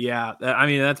 Yeah, I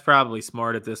mean, that's probably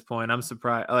smart at this point. I'm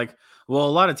surprised. A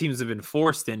lot of teams have been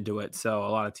forced into it, so a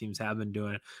lot of teams have been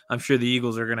doing it. I'm sure the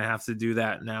Eagles are going to have to do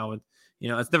that now. With,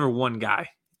 it's never one guy,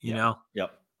 you know?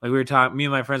 Yep. Like we were talking, me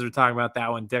and my friends were talking about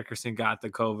that when Dickerson got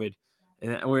the COVID.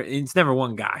 And it's never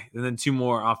one guy. And then 2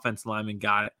 more offensive linemen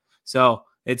got it. So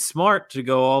it's smart to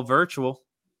go all virtual,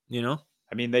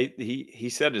 I mean, he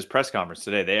said in his press conference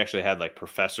today, they actually had like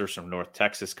professors from North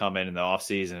Texas come in the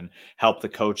offseason and help the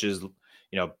coaches,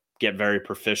 get very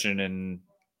proficient in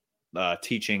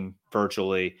teaching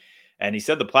virtually. And he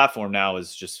said the platform now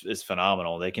is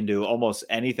phenomenal. They can do almost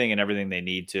anything and everything they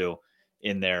need to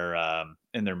in their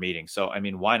meetings. So, I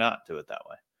mean, why not do it that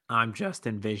way? I'm just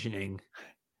envisioning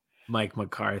Mike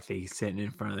McCarthy sitting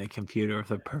in front of the computer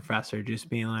with a professor just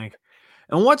being like,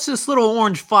 and what's this little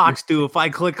orange fox do if I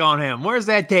click on him? Where's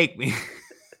that take me?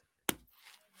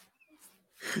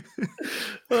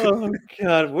 Oh,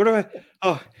 God. What do I?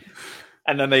 Oh,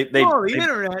 and then the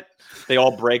internet. They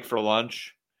all break for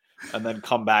lunch and then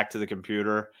come back to the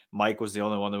computer. Mike was the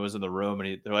only one that was in the room,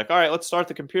 and they're like, all right, let's start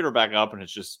the computer back up. And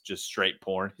it's just straight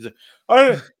porn. He's like, all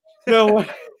right, what?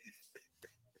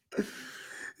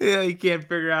 Yeah, you can't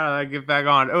figure out how to get back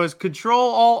on. It was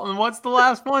Control, Alt, and what's the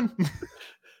last one?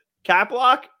 Cap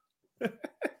lock.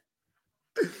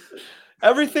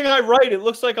 Everything I write, it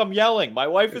looks like I'm yelling. My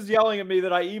wife is yelling at me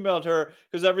that I emailed her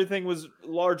because everything was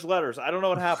large letters. I don't know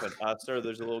what happened. Sir,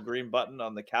 there's a little green button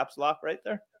on the caps lock right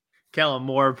there. Kellen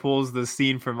Moore pulls the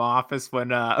scene from Office when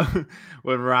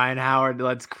Ryan Howard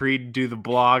lets Creed do the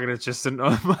blog, and it's just a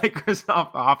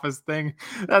Microsoft Office thing.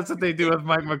 That's what they do with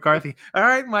Mike McCarthy. All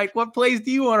right, Mike, what plays do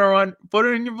you want to run? Put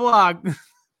it in your blog.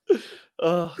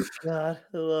 Oh God,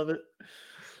 I love it.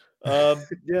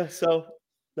 Yeah, so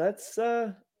that's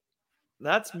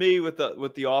me with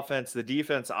the offense. The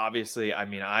defense, obviously. I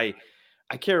mean, I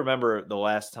can't remember the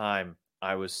last time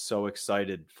I was so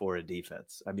excited for a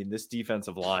defense. I mean, this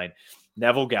defensive line,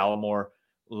 Neville Gallimore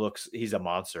he's a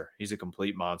monster. He's a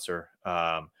complete monster.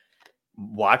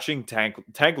 Watching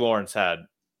Tank Lawrence had,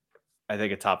 I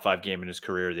think, a top 5 game in his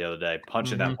career the other day,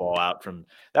 punching that ball out from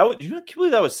that. Can you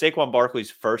believe that was Saquon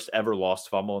Barkley's first ever lost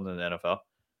fumble in the NFL?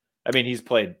 I mean, he's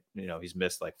played, he's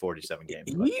missed like 47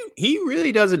 games. He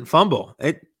really doesn't fumble.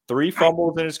 3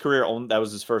 fumbles in his career. That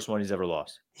was his first one he's ever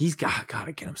lost. He's got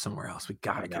to get him somewhere else. We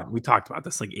got to get him. We talked about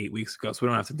this like 8 weeks ago, so we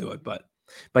don't have to do it. But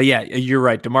yeah, you're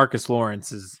right. DeMarcus Lawrence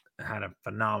has had a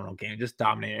phenomenal game, just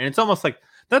dominated. And it's almost like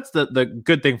that's the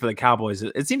good thing for the Cowboys.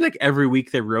 It seems like every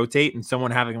week they rotate and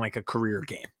someone having like a career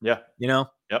game. Yeah.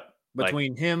 Yep.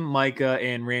 Between him, Micah,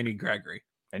 and Randy Gregory.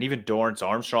 And even Dorrance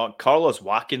Armstrong, Carlos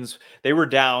Watkins, they were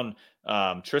down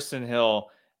Tristan Hill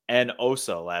and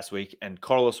Osa last week, and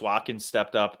Carlos Watkins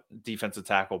stepped up. Defensive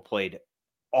tackle, played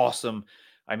awesome.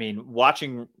 I mean,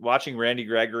 watching Randy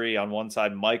Gregory on one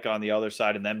side, Mike on the other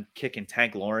side, and then kicking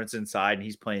Tank Lawrence inside, and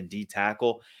he's playing D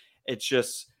tackle. It's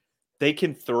just they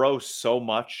can throw so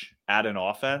much at an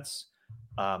offense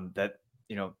that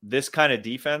this kind of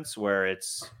defense where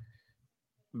it's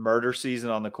murder season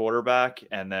on the quarterback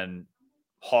and then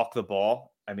hawk the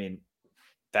ball. I mean,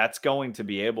 that's going to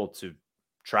be able to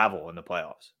travel in the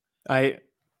playoffs. I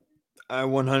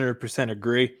 100%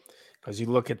 agree, because you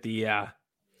look at the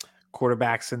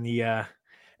quarterbacks in the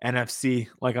NFC,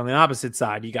 like on the opposite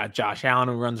side, you got Josh Allen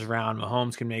who runs around.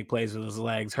 Mahomes can make plays with his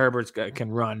legs. Herbert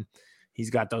can run. He's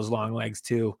got those long legs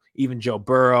too. Even Joe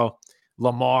Burrow,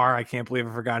 Lamar, I can't believe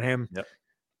I forgot him. Yep.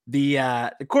 The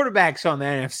quarterbacks on the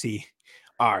NFC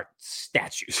are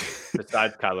statues.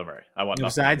 Besides Kyler Murray.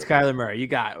 Besides Kyler Murray, you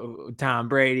got Tom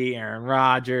Brady, Aaron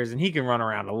Rodgers, and he can run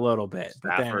around a little bit.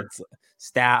 But then it's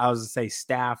I was going to say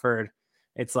Stafford.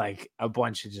 It's like a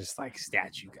bunch of just like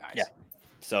statue guys. Yeah.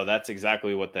 So that's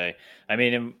exactly what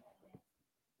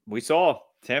we saw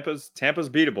Tampa's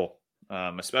beatable,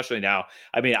 especially now.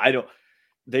 I mean,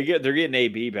 they're getting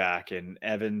AB back, and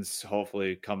Evans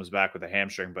hopefully comes back with a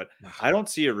hamstring, but I don't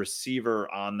see a receiver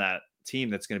on that team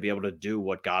that's going to be able to do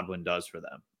what Godwin does for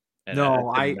them. And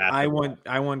no, I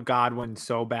want Godwin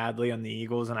so badly on the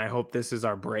Eagles, and I hope this is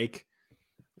our break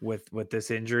with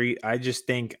this injury. I just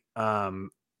think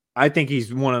I think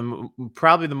he's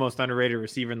probably the most underrated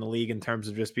receiver in the league in terms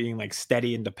of just being like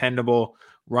steady and dependable,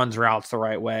 runs routes the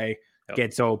right way,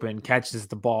 gets open, catches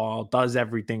the ball, does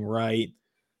everything right.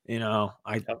 You know,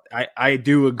 I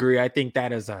do agree. I think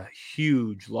that is a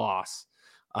huge loss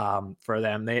for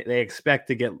them. They expect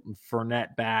to get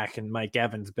Fournette back and Mike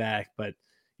Evans back, but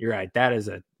you're right.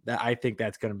 I think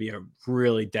that's going to be a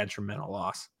really detrimental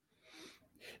loss.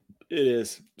 It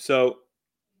is. So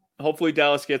hopefully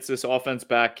Dallas gets this offense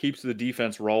back, keeps the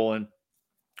defense rolling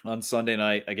on Sunday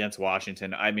night against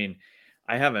Washington. I mean,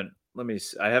 I haven't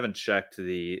checked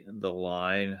the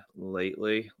line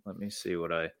lately. Let me see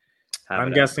what I have.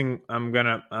 I'm guessing I'm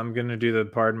gonna do the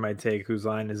pardon my take. Whose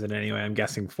line is it anyway? I'm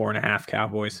guessing 4.5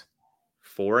 Cowboys.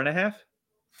 4.5?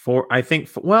 4. I think.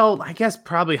 Well, I guess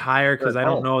probably higher because I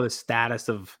don't know the status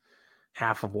of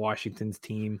half of Washington's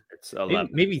team. It's 11.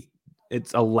 Maybe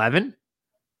it's 11.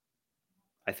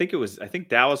 I think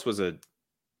Dallas was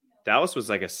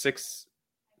like a 6.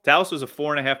 Dallas was a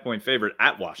 4.5 point favorite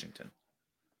at Washington.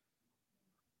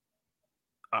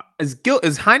 Is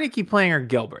Heineke playing or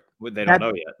Gilbert? They don't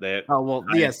know yet.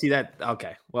 Yeah. See that?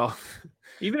 Okay. Well,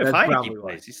 even if Heineke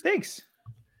plays, he stinks.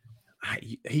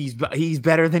 He's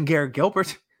better than Garrett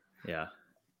Gilbert. Yeah.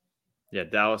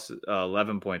 Dallas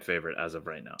 11-point favorite as of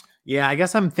right now. Yeah, I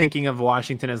guess I'm thinking of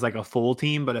Washington as like a full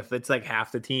team, but if it's like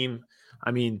half the team,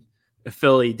 I mean,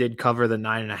 Philly did cover the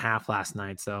 9.5 last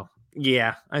night, so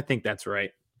yeah, I think that's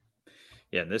right.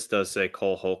 Yeah, and this does say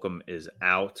Cole Holcomb is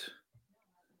out.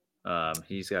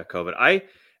 He's got COVID. I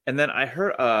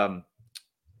heard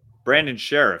Brandon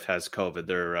Sheriff has COVID.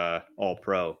 They're all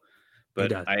pro,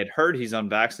 but I had heard he's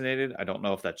unvaccinated. I don't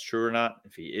know if that's true or not.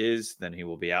 If he is, then he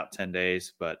will be out 10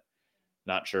 days, but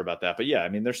not sure about that. But yeah, I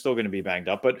mean, they're still going to be banged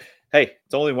up, but hey,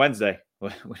 it's only Wednesday.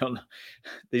 We don't know.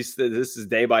 This is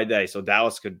day by day. So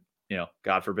Dallas could,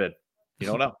 God forbid, you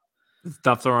don't know. It's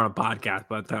tough to run a podcast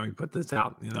by the time we put this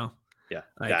out, Yeah,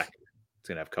 like, it's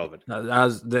gonna have COVID.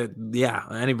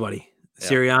 Anybody. Yeah.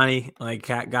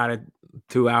 Sirianni got it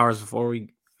 2 hours before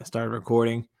we started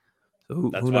recording. So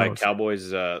that's who why knows?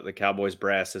 the Cowboys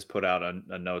brass has put out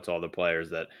a note to all the players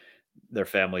that their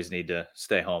families need to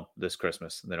stay home this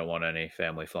Christmas. They don't want any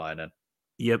family flying in.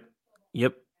 Yep.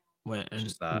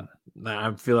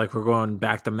 I feel like we're going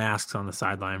back to masks on the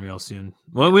sideline real soon.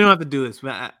 Well, we don't have to do this.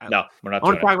 No, we're not. I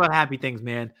want to talk about happy things,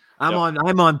 man. I'm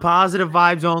on positive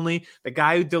vibes only. The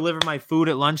guy who delivered my food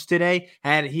at lunch today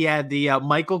had the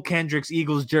Michael Kendricks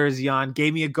Eagles jersey on.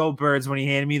 Gave me a go Birds when he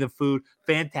handed me the food.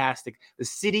 Fantastic. The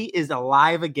city is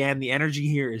alive again. The energy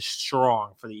here is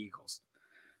strong for the Eagles.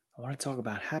 I want to talk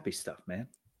about happy stuff, man.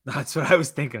 That's what I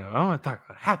was thinking of. I want to talk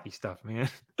about happy stuff, man.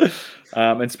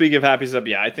 And speaking of happy stuff,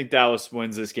 I think Dallas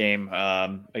wins this game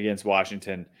against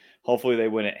Washington. Hopefully they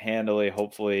win it handily.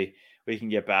 Hopefully we can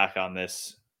get back on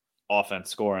this offense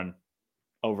scoring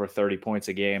over 30 points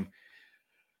a game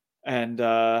and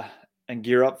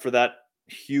gear up for that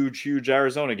huge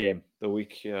Arizona game the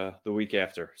week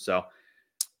after. So,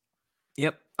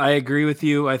 yep. I agree with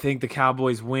you. I think the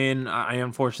Cowboys win. I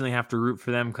unfortunately have to root for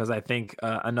them because I think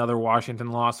another Washington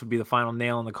loss would be the final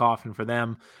nail in the coffin for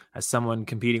them. As someone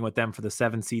competing with them for the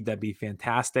 7th seed, that'd be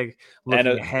fantastic. Looking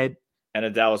ahead. And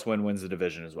a Dallas wins the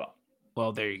division as well.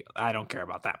 Well, there you go. I don't care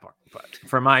about that part. But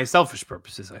for my selfish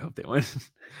purposes, I hope they win.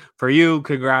 For you,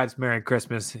 congrats. Merry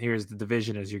Christmas. Here's the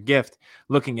division as your gift.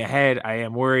 Looking ahead, I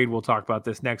am worried. We'll talk about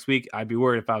this next week. I'd be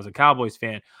worried if I was a Cowboys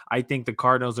fan. I think the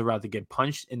Cardinals are about to get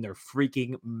punched in their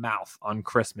freaking mouth on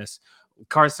Christmas.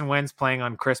 Carson Wentz playing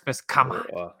on Christmas. Come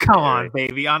on,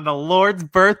 baby. On the Lord's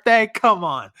birthday. Come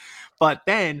on. But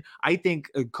then I think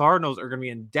Cardinals are going to be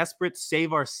in desperate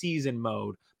save our season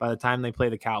mode by the time they play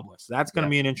the Cowboys. So that's going to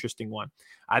be an interesting one.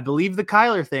 I believe the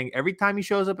Kyler thing, every time he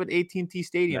shows up at AT&T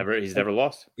Stadium. He's never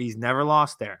lost. He's never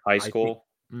lost there. High school,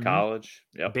 college.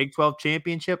 Yep. Big 12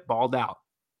 championship, balled out.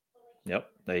 Yep.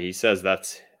 He says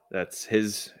that's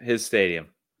his stadium.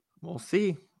 We'll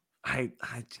see. I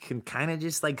can kind of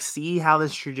just see how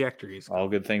this trajectory is going. All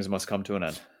good things must come to an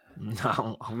end.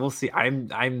 No, we'll see.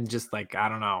 I'm just like, I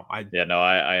don't know.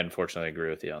 I unfortunately agree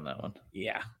with you on that one.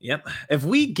 Yeah. Yep. If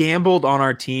we gambled on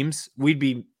our teams, we'd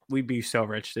be so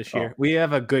rich this year. We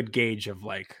have a good gauge of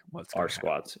like what's our happen.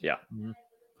 squads. Yeah. Mhm.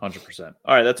 100%.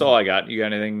 All right, that's all I got. You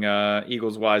got anything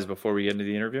Eagles wise before we get into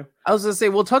the interview? I was gonna say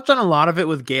we'll touch on a lot of it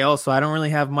with Gale, so I don't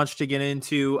really have much to get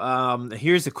into.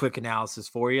 Here's a quick analysis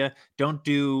for you. Don't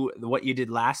do what you did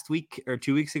last week or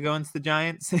 2 weeks ago against the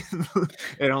Giants.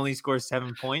 It only scores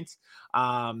 7 points.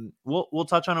 We'll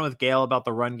touch on it with Gale about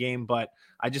the run game, but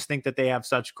I just think that they have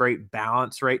such great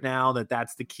balance right now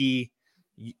that's the key.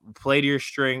 You play to your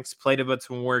strengths, play to what's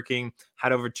been working,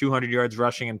 had over 200 yards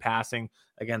rushing and passing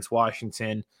against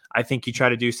Washington. I think you try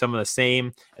to do some of the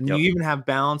same. And you even have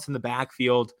balance in the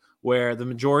backfield where the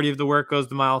majority of the work goes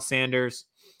to Miles Sanders.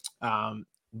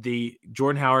 The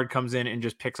Jordan Howard comes in and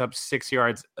just picks up 6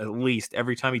 yards at least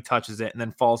every time he touches it and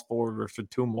then falls forward for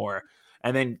 2 more.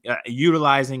 And then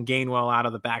utilizing Gainwell out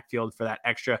of the backfield for that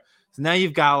extra. So now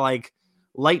you've got like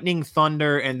lightning,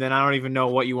 thunder, and then I don't even know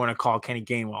what you want to call Kenny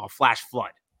Gainwell, flash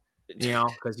flood,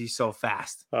 because he's so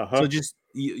fast. So just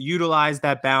utilize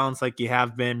that balance like you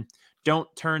have been.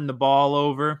 Don't turn the ball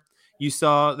over. You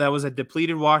saw that was a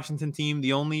depleted Washington team.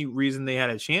 The only reason they had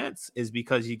a chance is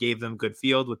because you gave them good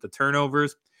field with the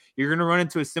turnovers. You're going to run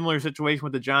into a similar situation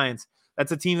with the Giants.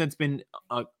 That's a team that's been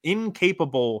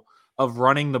incapable of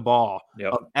running the ball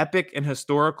of epic and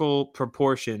historical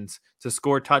proportions to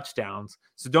score touchdowns.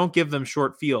 So don't give them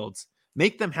short fields.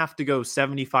 Make them have to go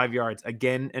 75 yards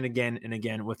again and again and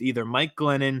again with either Mike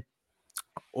Glennon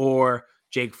or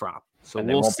Jake Fromm. So and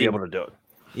they won't be able to do it.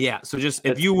 Yeah. So just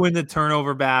if you win the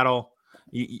turnover battle,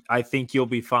 I think you'll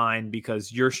be fine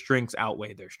because your strengths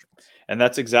outweigh their strengths. And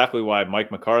that's exactly why Mike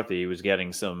McCarthy was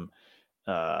getting some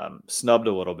snubbed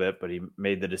a little bit, but he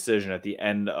made the decision at the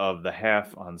end of the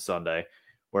half on Sunday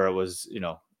where it was,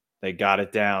 they got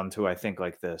it down to, I think,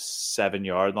 like the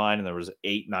 7-yard line and there was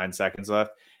 8-9 seconds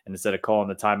left. And instead of calling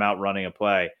the timeout, running a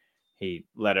play, he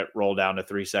let it roll down to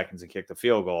 3 seconds and kicked the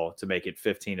field goal to make it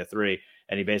 15-3.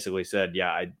 And he basically said, yeah,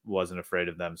 I wasn't afraid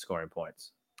of them scoring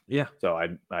points. Yeah. So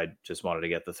I just wanted to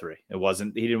get the 3.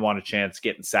 He didn't want a chance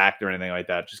getting sacked or anything like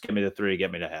that. Just give me the 3,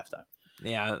 get me to halftime.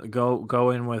 Yeah,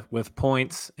 go in with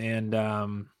points, and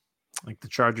like the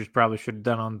Chargers probably should have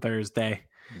done on Thursday.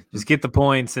 Just get the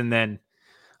points, and then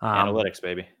analytics,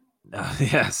 baby.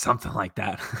 Yeah, something like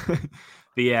that.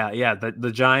 But yeah,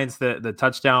 the Giants, the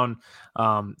touchdown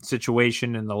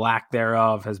situation and the lack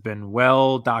thereof has been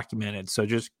well documented. So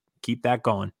just keep that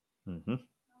going. Mm-hmm.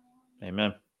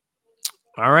 Amen.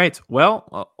 All right.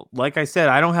 Well, like I said,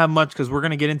 I don't have much because we're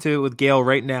going to get into it with Gale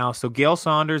right now. So Gale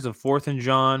Saunders of 4th and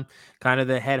John, kind of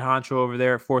the head honcho over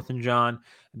there at 4th and John.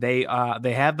 They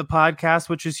have the podcast,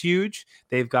 which is huge.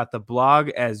 They've got the blog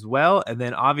as well. And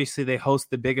then obviously they host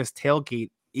the biggest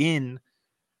tailgate in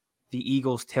the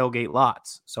Eagles tailgate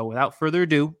lots. So without further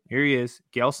ado, here he is,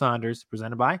 Gale Saunders,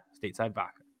 presented by Stateside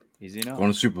Vodka. Easy enough.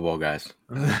 Going to Super Bowl, guys.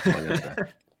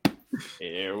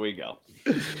 Here we go.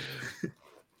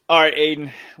 All right, Aiden,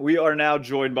 we are now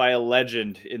joined by a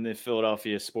legend in the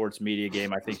Philadelphia sports media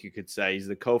game, I think you could say. He's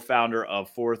the co-founder of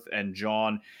 4th and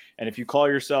John. And if you call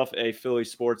yourself a Philly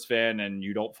sports fan and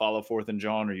you don't follow 4th and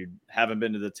John or you haven't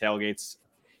been to the tailgates,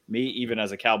 me, even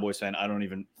as a Cowboys fan, I don't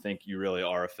even think you really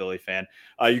are a Philly fan.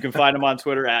 You can find him on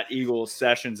Twitter at Eagles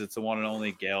Sessions. It's the one and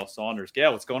only Gale Saunders.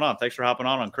 Gale, what's going on? Thanks for hopping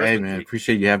on Christmas. Hey, man, week.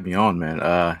 Appreciate you having me on,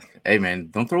 man. Hey, man,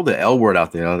 don't throw the L word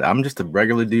out there. I'm just a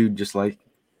regular dude, just like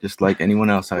anyone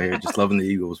else out here, just loving the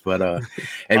Eagles. But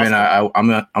hey, man,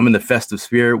 I'm in the festive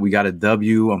spirit. We got a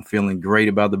W. I'm feeling great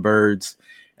about the Birds.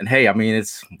 And hey, I mean,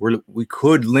 we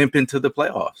could limp into the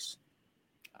playoffs.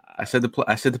 I said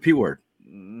the P word.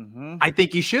 Mm-hmm. I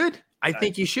think you should.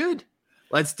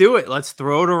 Let's do it. Let's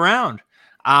throw it around.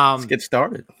 Let's get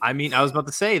started. I mean, I was about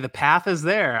to say the path is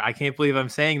there. I can't believe I'm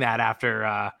saying that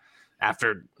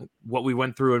after what we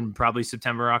went through in probably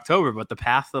September, October, but the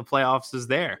path to the playoffs is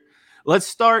there. Let's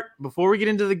start before we get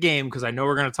into the game, because I know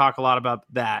we're going to talk a lot about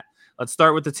that. Let's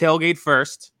start with the tailgate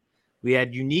first. We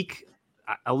had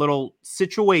a little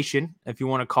situation, if you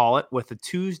want to call it, with a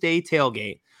Tuesday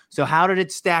tailgate. So how did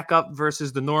it stack up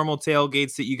versus the normal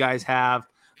tailgates that you guys have?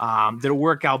 Did it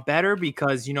work out better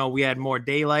because, we had more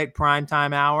daylight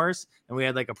primetime hours and we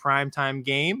had like a primetime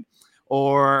game,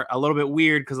 or a little bit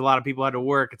weird because a lot of people had to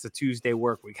work? It's a Tuesday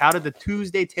work week. How did the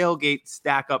Tuesday tailgate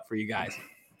stack up for you guys?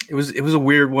 It was a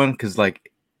weird one because like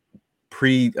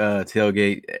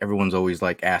pre-tailgate, everyone's always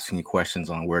like asking you questions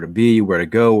on where to be, where to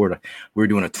go, we're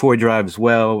doing a toy drive as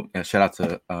well. And shout out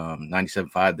to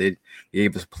 97.5. They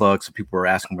gave us a plug, so people were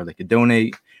asking where they could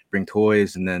donate, bring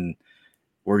toys, and then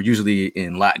we're usually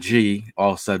in Lot G.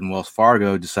 All of a sudden, Wells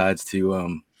Fargo decides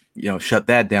to shut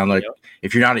that down. Like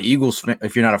if you're not an Eagles fan,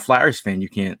 if you're not a Flyers fan, you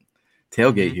can't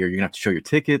tailgate here. You're gonna have to show your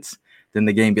tickets. Then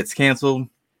the game gets canceled,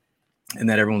 and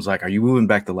then everyone's like, "Are you moving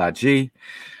back to Lot G?"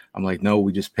 I'm like, "No,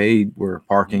 we just paid. We're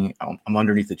parking. I'm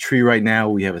underneath the tree right now.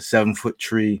 We have a 7-foot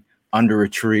tree under a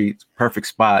tree. It's a perfect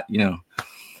spot.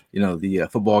 The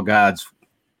football gods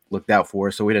looked out for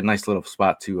us, so we had a nice little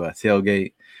spot to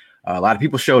tailgate. A lot of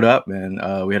people showed up, and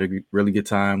we had a really good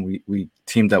time. We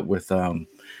teamed up with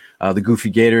the Goofy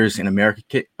Gators and America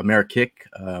Kick.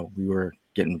 We were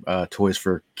getting toys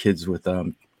for kids with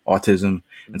autism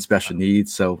and special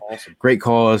needs. So awesome. Great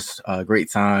cause,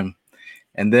 great time.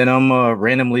 And then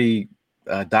randomly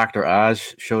Dr.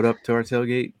 Oz showed up to our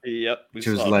tailgate. Yep. Which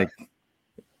was like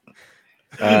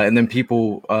and then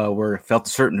people felt a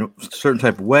certain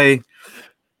type of way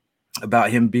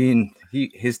about him being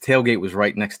his tailgate was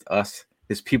right next to us.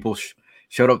 His people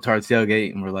showed up to our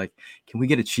tailgate and were like, "Can we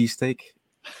get a cheesesteak?"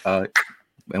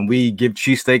 And we give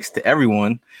cheesesteaks to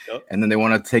everyone. Yep. And then they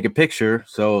want to take a picture.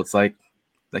 So it's like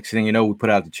next thing you know, we put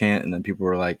out the chant, and then people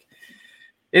were like,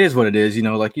 "It is what it is,"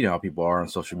 like how people are on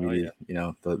social media.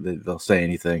 They'll say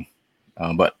anything.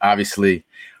 But obviously,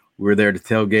 we were there to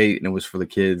tailgate, and it was for the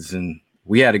kids, and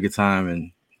we had a good time.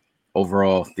 And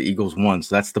overall, the Eagles won.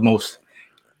 So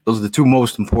those are the two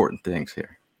most important things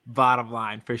here. Bottom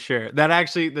line, for sure. That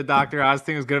actually, the Dr. Oz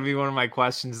thing was going to be one of my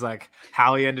questions, like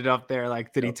how he ended up there.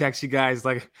 Like, did he text you guys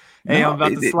like, "Hey, I'm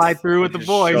about to slide through with the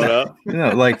boys"?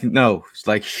 No, it's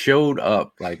like showed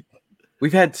up. Like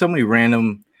we've had so many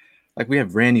random, like we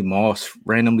have Randy Moss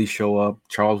randomly show up,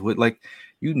 Charles Wood, like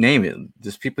you name it.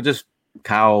 Just people, just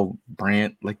Kyle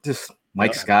Brandt, like just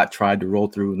Mike Scott tried to roll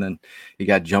through, and then he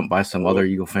got jumped by some other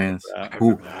Eagle fans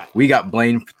who we got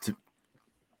blamed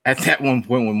at that one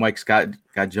point when Mike Scott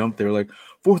got jumped. They were like,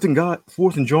 Fourth and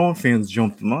John fans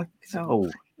jumped. I'm like, no,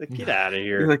 get out of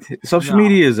here. Like, social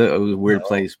media is a weird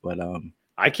place, but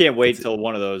I can't wait till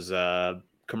one of those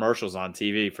commercials on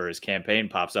TV for his campaign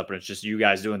pops up, and it's just you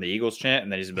guys doing the Eagles chant,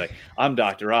 and then he's gonna be like, "I'm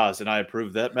Dr. Oz, and I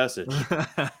approve that message.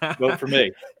 Vote for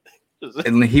me."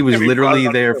 And he was literally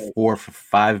there for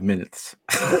 5 minutes.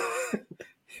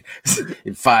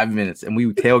 In 5 minutes, and we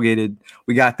tailgated.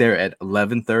 We got there at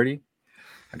 11:30.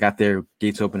 I got there,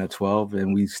 gates open at 12,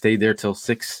 and we stayed there till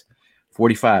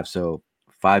 6:45. So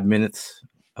 5 minutes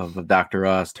of Dr.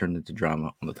 Oz turned into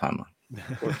drama on the timeline.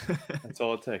 That's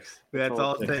all it takes. That's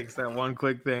all it takes. That one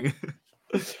quick thing.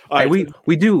 All right, we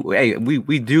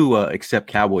do accept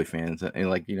Cowboy fans, and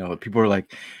like people are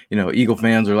like Eagle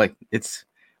fans are like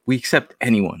we accept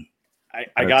anyone.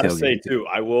 I gotta say too,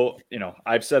 I will.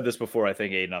 I've said this before. I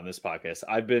think Aiden on this podcast.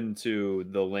 I've been to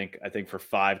the Link, I think, for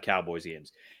 5 Cowboys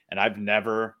games, and I've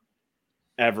never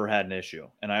ever had an issue.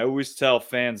 And I always tell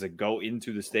fans that go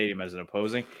into the stadium as an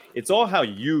opposing, it's all how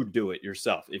you do it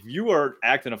yourself. If you are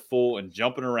acting a fool and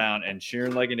jumping around and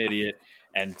cheering like an idiot,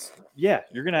 and yeah,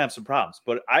 you're gonna have some problems.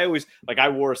 But I always I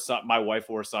wore a sign. My wife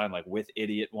wore a sign like "with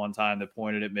idiot" one time that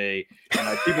pointed at me,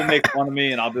 and people make fun of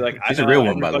me, and I'll be like, "I know a real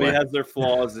one, by the way. Everybody has their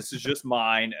flaws. This is just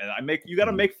mine." And you got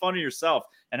to make fun of yourself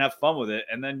and have fun with it,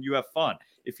 and then you have fun.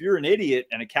 If you're an idiot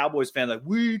and a Cowboys fan, like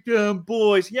we damn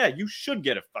boys, yeah, you should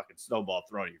get a fucking snowball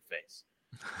thrown in your face.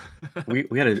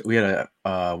 we had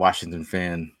a Washington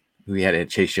fan who had a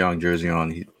Chase Young jersey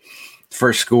on.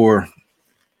 First score.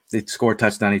 They score a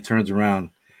touchdown. He turns around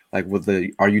like with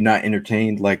the "Are you not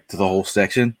entertained?" like to the whole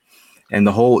section, and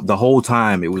the whole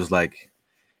time it was like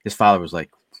his father was like,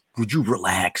 "Would you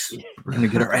relax? We're gonna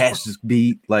get our asses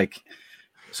beat." Like,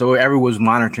 so everyone was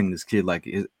monitoring this kid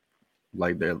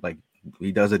they're like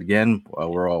he does it again.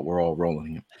 We're all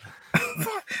rolling him.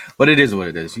 But it is what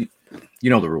it is. You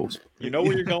know the rules. You know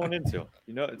what you're going into.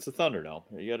 It's a Thunderdome.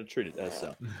 You got to treat it as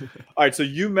so. All right, so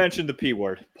you mentioned the P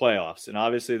word, playoffs, and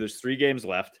obviously there's 3 games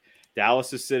left.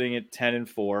 Dallas is sitting at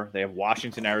 10-4. They have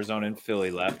Washington, Arizona, and Philly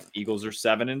left. Eagles are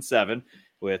 7-7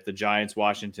 with the Giants,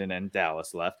 Washington, and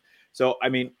Dallas left. So, I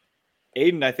mean,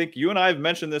 Aiden, I think you and I have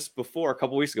mentioned this before a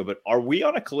couple weeks ago, but are we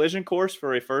on a collision course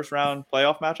for a first-round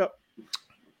playoff matchup?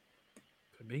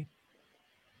 Could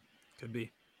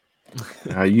be.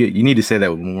 You need to say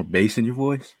that with more bass in your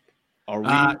voice. Are we?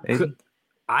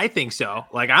 I think so.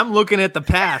 Like, I'm looking at the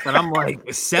path, and I'm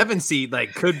like, 7 seed,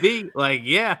 like, could be. Like,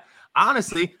 yeah.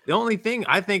 Honestly, the only thing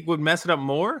I think would mess it up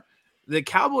more, the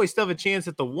Cowboys still have a chance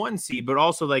at the 1 seed, but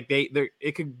also like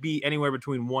it could be anywhere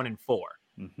between 1 and 4.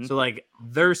 Mm-hmm. So like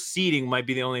their seeding might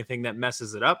be the only thing that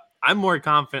messes it up. I'm more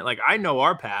confident. Like I know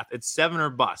our path. It's 7 or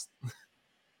bust.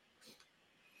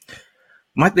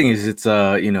 My thing is it's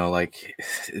like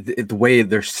the way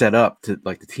they're set up to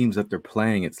like the teams that they're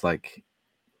playing. It's like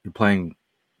you're playing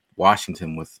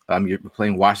Washington with you're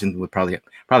playing Washington with probably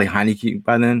Heineke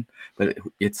by then, but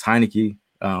it's Heineke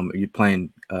You're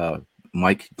playing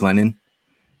Mike Glennon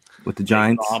with the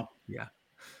Giants. Yeah.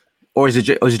 Or is it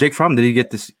Jake Fromm? Did he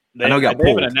get this? I know he got they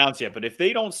haven't pulled. announced yet, but if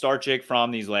they don't start Jake Fromm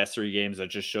these last 3 games, that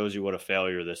just shows you what a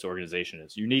failure this organization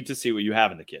is. You need to see what you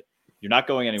have in the kid. You're not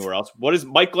going anywhere else. What is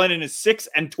Mike Glennon is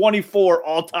 6-24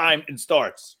 all time in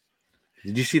starts.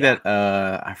 Did you see that?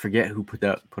 I forget who put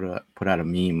out a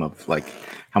meme of like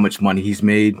how much money he's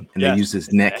made, and they used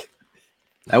his neck.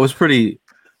 That was pretty.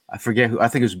 I forget who. I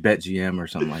think it was BetGM or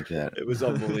something like that. It was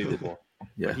unbelievable.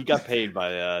 Yeah, he got paid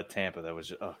by Tampa. That was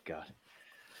just, oh god.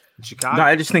 Chicago. No,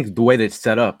 I just think the way that it's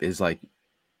set up is like,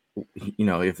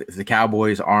 if the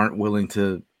Cowboys aren't willing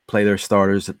to play their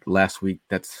starters last week,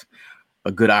 that's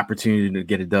a good opportunity to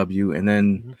get a W. And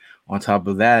then on top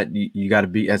of that, you got to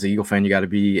be, as an Eagle fan, you got to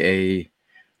be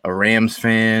a Rams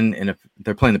fan, and if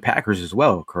they're playing the Packers as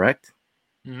well, correct?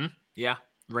 Mm-hmm. Yeah,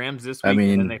 Rams this week,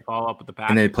 and then they follow up with the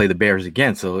Packers, and they play the Bears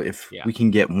again. So if we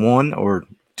can get 1 or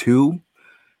 2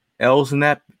 L's in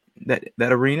that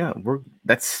arena,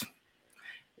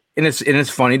 and it's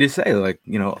funny to say, like,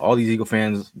 all these Eagle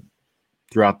fans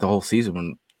throughout the whole season,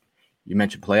 when you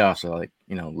mentioned playoffs, are like,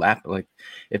 laugh. Like,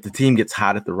 if the team gets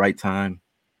hot at the right time,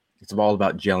 it's all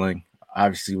about gelling.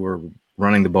 Obviously, we're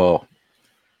running the ball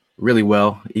really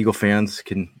well. Eagle fans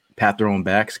can pat their own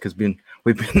backs because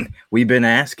we've been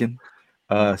asking.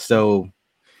 So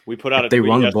we put out if they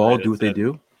run the ball, do what they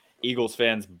do. Eagles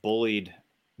fans bullied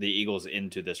the Eagles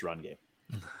into this run game.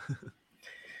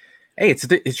 Hey,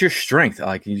 it's your strength.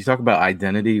 Like, you talk about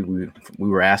identity. We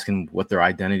were asking what their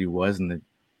identity was, and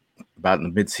about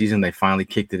in the midseason, they finally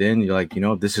kicked it in. You're like,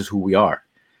 this is who we are.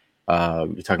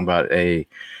 You're talking about a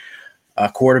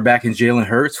quarterback in Jalen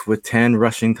Hurts with 10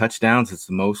 rushing touchdowns. It's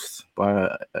the most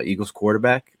by an Eagles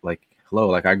quarterback. Like, hello.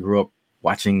 Like, I grew up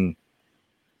watching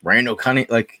Randall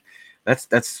Cunningham. Like, that's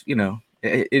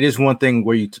it is one thing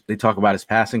where they talk about his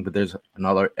passing, but there's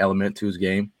another element to his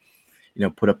game.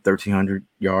 Put up 1,300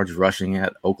 yards rushing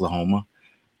at Oklahoma.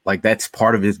 Like, that's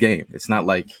part of his game. It's not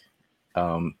like,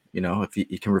 if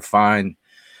he can refine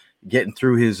getting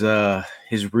through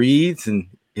his reads, and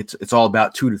it's all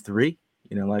about 2 to 3,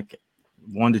 like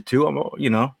 1 to 2.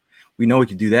 We know he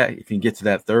can do that. If he can get to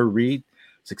that third read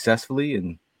successfully,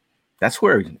 and that's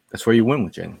where you win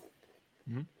with Jalen.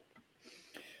 Mm-hmm.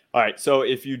 All right. So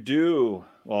if you do,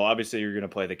 well, obviously you're going to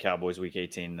play the Cowboys week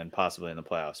 18, then possibly in the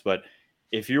playoffs, but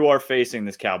if you are facing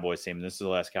this Cowboys team, this is the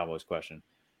last Cowboys question,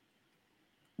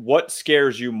 what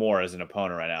scares you more as an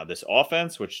opponent right now? This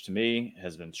offense, which to me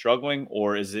has been struggling,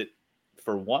 or is it,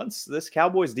 for once, this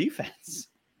Cowboys defense?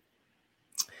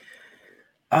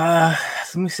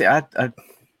 Let me see. I'd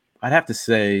have to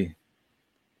say,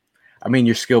 I mean,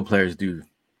 your skill players do,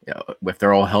 if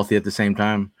they're all healthy at the same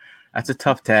time, that's a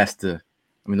tough task to.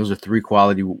 I mean, those are 3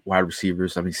 quality wide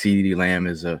receivers. I mean, CeeDee Lamb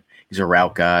he's a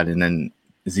route god, and then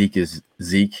Zeke is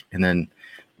Zeke, and then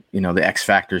the X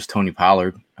factor is Tony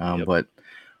Pollard. But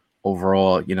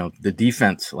overall, the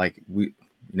defense, like we,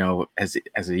 as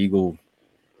an Eagle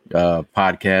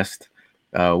podcast,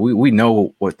 we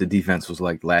know what the defense was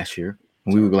like last year,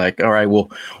 and we were like, all right,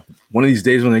 well, one of these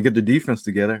days when they get their defense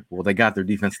together, well, they got their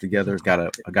defense together. It's got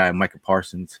a guy, Micah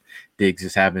Parsons. Diggs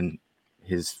is having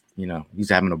he's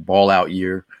having a ball out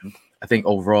year. I think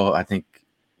overall,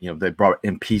 they brought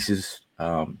in pieces.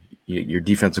 Your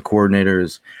defensive coordinator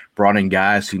has brought in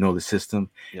guys who know the system.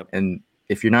 Yep. And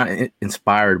if you're not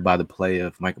inspired by the play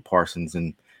of Micah Parsons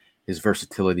and his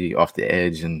versatility off the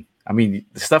edge, and I mean,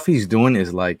 the stuff he's doing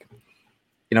is like,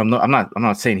 I'm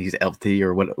not saying he's LT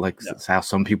or what, like how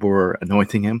some people were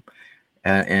anointing him.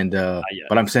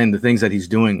 But I'm saying the things that he's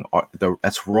doing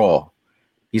that's raw.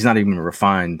 He's not even a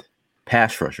refined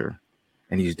pass rusher,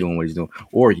 and he's doing what he's doing,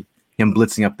 or him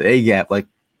blitzing up the A gap. Like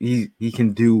he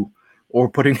can do, or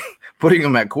putting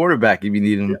him at quarterback if you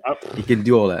need him. He can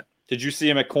do all that. Did you see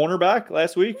him at cornerback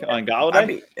last week on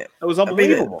Galladay? That was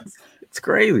unbelievable. It's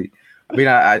crazy. I mean,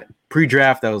 I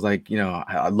pre-draft, I was like,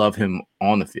 I love him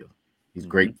on the field. He's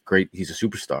great. He's a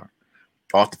superstar.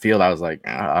 Off the field, I was like,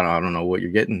 I don't know what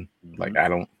you're getting. Like, I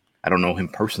don't know him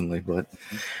personally, but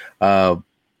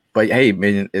hey,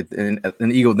 man,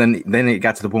 an Eagle. Then it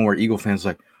got to the point where Eagle fans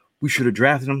were like, we should have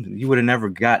drafted him. You would have never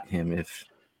got him if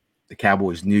the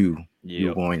Cowboys knew you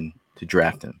were going to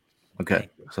draft him. Okay,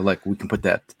 so like we can put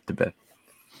that to bed.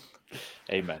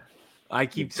 Amen. I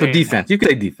keep saying defense. You could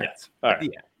say defense. Yeah. All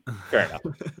right. Yeah. Fair enough.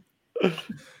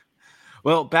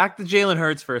 Well, back to Jalen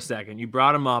Hurts for a second. You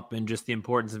brought him up and just the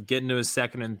importance of getting to his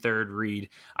second and third read.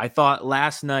 I thought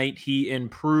last night he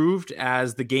improved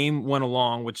as the game went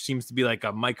along, which seems to be like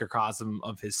a microcosm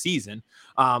of his season.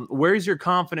 Where's your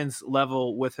confidence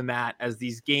level with him at as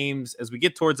these games, as we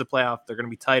get towards the playoff, they're going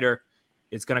to be tighter.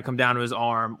 It's going to come down to his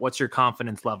arm. What's your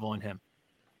confidence level in him?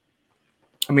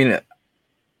 I mean,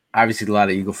 obviously, a lot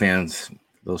of Eagle fans,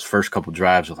 those first couple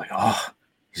drives are like, oh,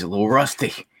 he's a little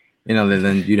rusty.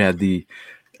 Then you'd have the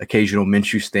occasional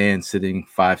Minshew stand sitting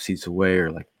 5 seats away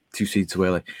or like 2 seats away,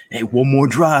 like, hey, one more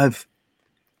drive.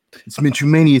 It's Minshew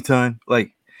Mania time.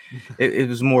 Like, it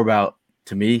was more about,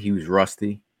 to me, he was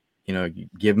rusty. You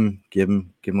give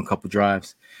him a couple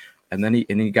drives, and then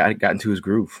he got into his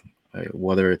groove.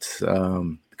 Whether it's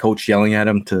coach yelling at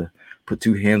him to put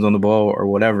 2 hands on the ball or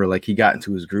whatever, like he got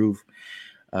into his groove.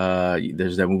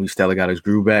 There's that movie Stella got his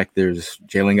groove back. There's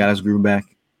Jalen got his groove back,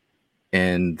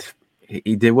 and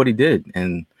he did what he did.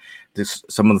 And just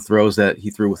some of the throws that he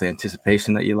threw with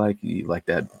anticipation that you like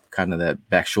that kind of that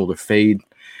back shoulder fade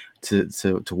to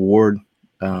Ward.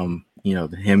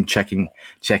 Him checking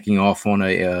off on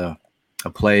a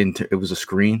play, and it was a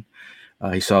screen.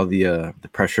 He saw the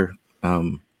pressure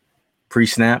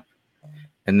pre-snap,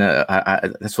 and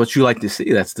that's what you like to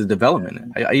see. That's the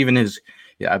development. I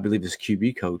believe his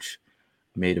QB coach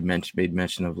made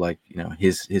mention of, like,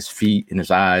 his feet and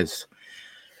his eyes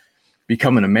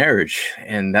becoming a marriage,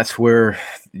 and that's where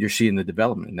you're seeing the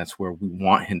development. And that's where we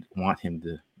want him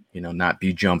to not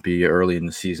be jumpy early in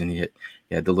the season. He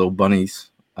had the little bunnies.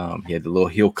 He had the little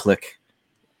heel click.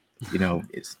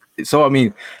 So I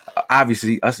mean,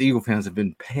 obviously, us Eagle fans have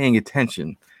been paying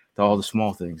attention to all the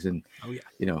small things, and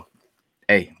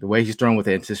hey, the way he's throwing with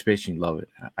anticipation, you love it.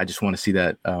 I just want to see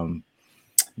that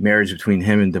marriage between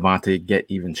him and Devontae get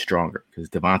even stronger, because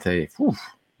Devontae,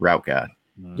 route god,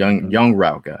 young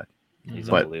route god,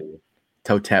 but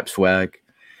toe tap swag,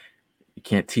 you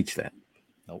can't teach that.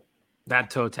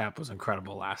 That toe tap was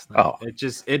incredible last night. Oh.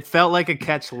 It felt like a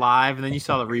catch live, and then you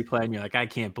saw the replay, and you're like, I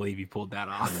can't believe you pulled that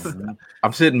off.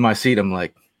 I'm sitting in my seat. I'm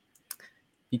like,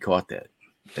 he caught that.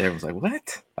 Everyone's like,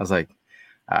 what? I was like,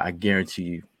 I guarantee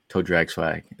you, toe drag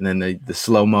swag. And then the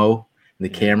slow-mo, and the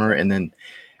camera, and then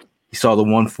he saw the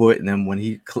 1 foot, and then when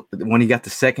he got the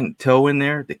second toe in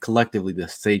there, collectively the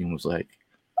stadium was like,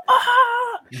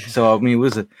 ah! So I mean, it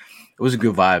was a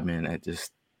good vibe, man. It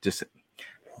just.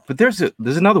 But there's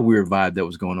another weird vibe that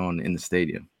was going on in the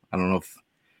stadium. I don't know if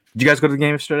did you guys go to the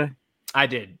game yesterday? I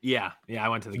did. Yeah, I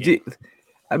went to the game.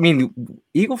 I mean,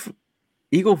 Eagle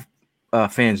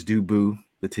fans do boo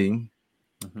the team,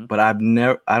 but I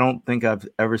don't think I've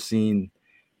ever seen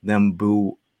them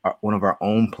boo one of our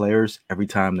own players every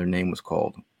time their name was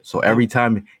called. So every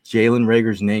time Jalen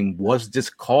Reagor's name was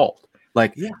just called,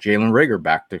 like Jalen Reagor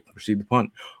back to receive the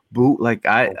punt, boo. Like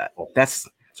that's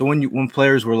so when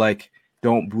players were like,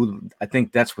 don't boo. I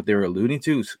think that's what they were alluding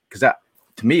to. Because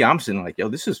to me, I'm sitting like, yo,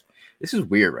 this is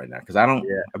weird right now. Because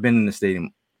I've been in the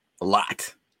stadium a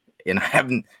lot, and I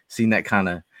haven't seen that kind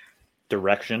of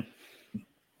direction.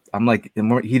 I'm like,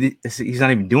 he's not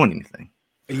even doing anything.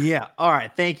 Yeah. All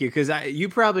right. Thank you. Because you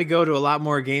probably go to a lot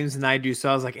more games than I do. So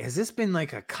I was like, has this been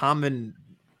like a common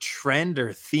trend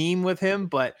or theme with him?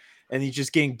 And he's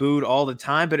just getting booed all the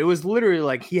time. But it was literally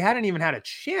like he hadn't even had a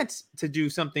chance to do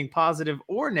something positive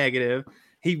or negative.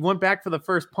 He went back for the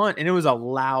first punt, and it was a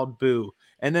loud boo.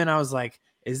 And then I was like,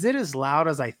 is it as loud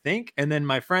as I think? And then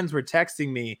my friends were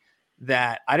texting me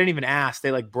that I didn't even ask.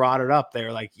 They like brought it up. They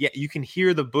were like, yeah, you can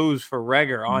hear the boos for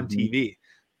Reagor on TV.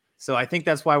 So I think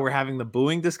that's why we're having the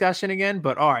booing discussion again.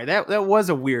 But all right, that was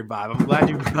a weird vibe. I'm glad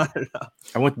you brought it up.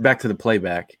 I went back to the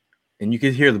playback, and you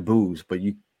could hear the boos, but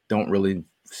you don't really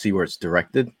see where it's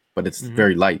directed, but it's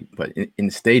very light. But in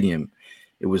the stadium,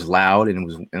 it was loud,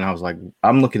 and I was like,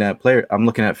 I'm looking at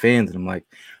fans, and I'm like,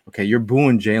 okay, you're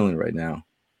booing Jalen right now,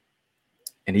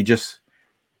 and he just,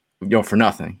 for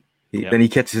nothing. Then he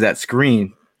catches that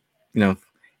screen,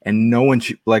 and no one,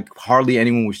 hardly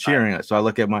anyone was cheering it. So I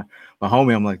look at my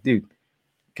homie, I'm like, dude,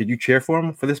 could you cheer for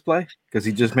him for this play? Because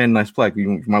he just made a nice play.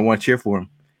 You might want to cheer for him.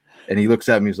 And he looks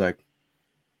at me, he's like,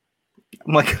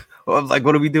 I'm like,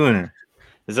 what are we doing here?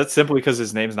 Is that simply because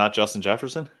his name's not Justin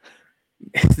Jefferson?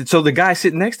 So the guy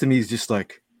sitting next to me is just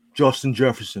like, Justin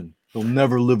Jefferson, he'll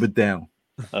never live it down.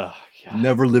 Oh,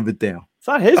 never live it down. It's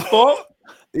not his fault.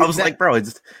 I was like, bro,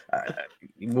 it's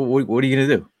what are you gonna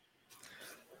do?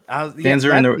 Fans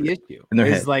are in their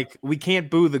head. Like, we can't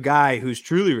boo the guy who's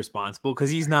truly responsible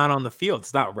because he's not on the field.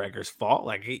 It's not Reagor's fault.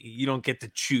 Like, you don't get to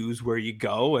choose where you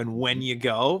go and when you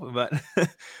go.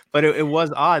 But it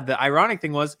was odd. The ironic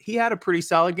thing was he had a pretty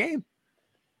solid game.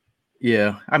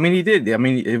 Yeah, I mean, he did. I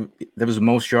mean, that was the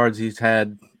most yards he's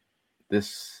had.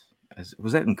 Was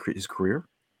that in his career?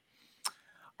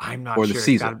 I'm not sure. Or the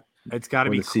season. It's got to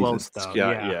be close, though.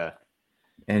 Yeah.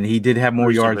 And he did have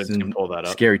more yards than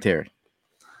Scary Terry.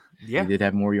 Yeah. He did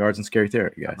have more yards than Scary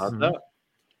Terry, guys. How's that?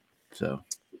 So.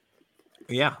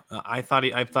 Yeah, I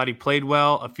thought he played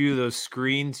well. A few of those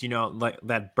screens, like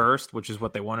that burst, which is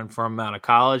what they wanted from him out of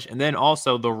college, and then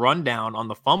also the rundown on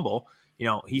the fumble.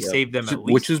 He saved them at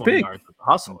which least is 20 big. yards with the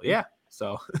hustle. Yeah,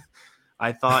 so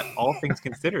I thought all things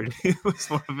considered, it was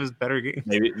one of his better games.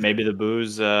 Maybe the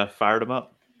booze fired him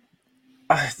up.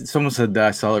 Someone said that.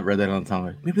 I saw it, read that on the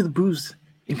timeline. Maybe the booze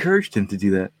encouraged him to do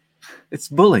that. It's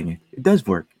bullying. It does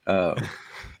work.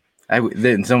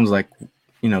 Then someone's like,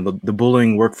 the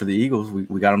bullying worked for the Eagles.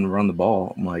 We got them to run the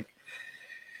ball. I'm like,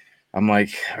 all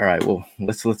right, well,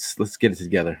 let's get it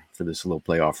together for this little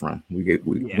playoff run.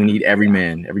 We need every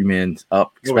man. Every man's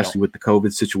up, especially with the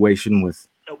COVID situation with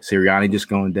Sirianni just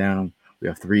going down. We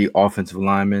have 3 offensive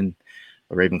linemen.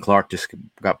 Raven Clark just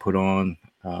got put on.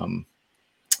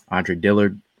 Andre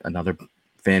Dillard, another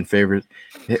fan favorite,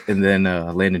 and then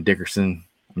Landon Dickerson.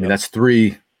 I mean, that's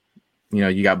 3.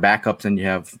 You got backups and you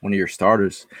have one of your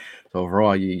starters. So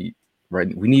overall, we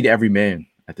need every man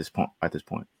at this point.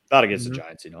 Not against the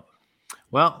Giants,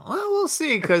 Well, we'll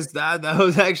see, because that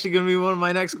was actually going to be one of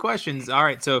my next questions. All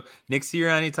right, so Nick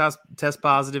Sirianni test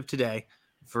positive today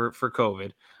for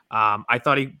COVID. I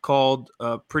thought he called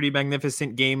a pretty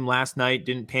magnificent game last night.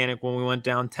 Didn't panic when we went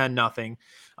down 10-0.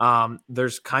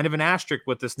 There's kind of an asterisk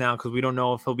with this now because we don't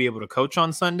know if he'll be able to coach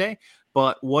on Sunday.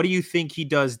 But what do you think he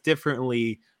does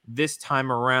differently this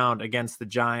time around against the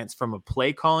Giants from a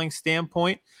play calling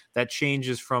standpoint that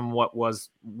changes from what was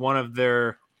one of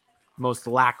their most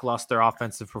lackluster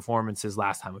offensive performances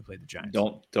last time we played the Giants?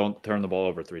 Don't turn the ball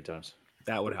over 3 times.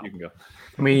 That would help. You can go.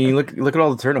 I mean, look at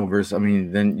all the turnovers. I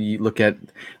mean, then you look at.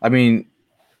 I mean,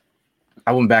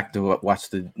 I went back to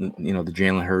watch the the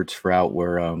Jalen Hurts route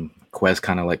where Quez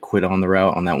kind of like quit on the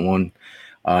route on that one,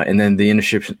 and then the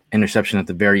interception at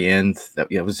the very end.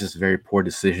 It was just a very poor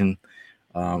decision.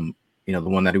 The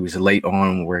one that he was late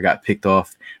on where it got picked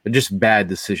off, but just bad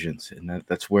decisions, and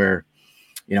that's where.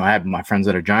 I have my friends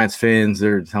that are Giants fans.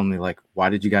 They're telling me like, "Why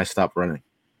did you guys stop running?"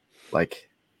 Like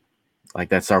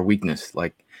that's our weakness.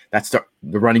 Like that's the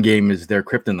running game is their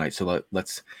kryptonite. So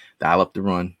let's dial up the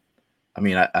run. I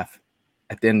mean, at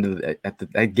the end of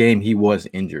that game, he was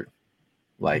injured.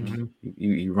 Like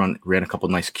he ran a couple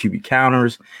of nice QB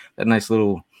counters. That nice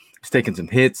little, he's taking some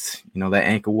hits. That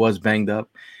ankle was banged up.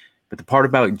 But the part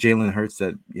about Jalen Hurts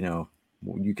that you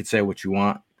could say what you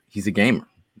want. He's a gamer.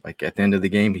 Like at the end of the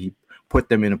game, he put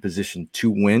them in a position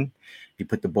to win. He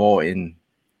put the ball in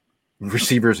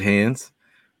receivers' hands.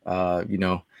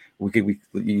 You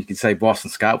could say Boston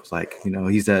Scott was like,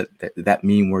 he's that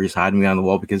meme where he's hiding behind the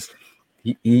wall because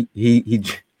he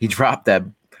dropped that,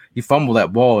 he fumbled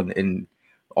that ball and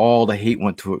all the hate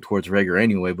went towards Rager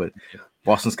anyway. But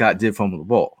Boston Scott did fumble the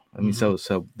ball. I mean, so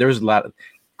there's a lot of.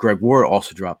 Greg Ward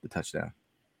also dropped the touchdown.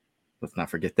 Let's not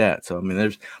forget that. So I mean,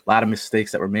 there's a lot of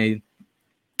mistakes that were made.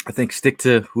 I think stick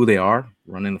to who they are,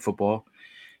 running the football,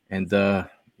 and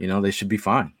they should be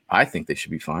fine. I think they should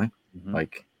be fine.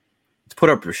 Like it's put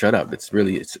up or shut up. It's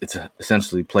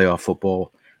essentially playoff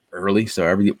football early, so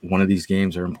every one of these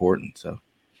games are important. So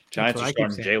Giants are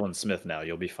starting Jalen Smith now.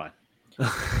 You'll be fine.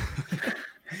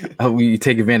 You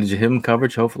take advantage of him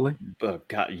coverage, hopefully.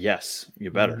 God, yes, you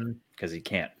better because he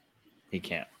can't. He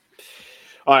can't.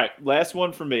 All right, last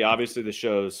one for me. Obviously, the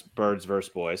show's Birds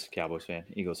versus Boys, Cowboys fan,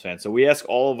 Eagles fan. So we ask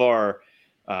all of our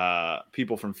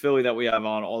people from Philly that we have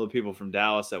on, all the people from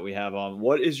Dallas that we have on,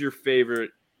 what is your favorite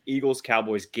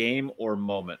Eagles-Cowboys game or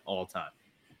moment all time?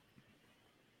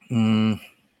 I'm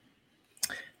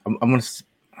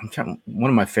trying. One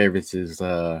of my favorites is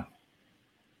when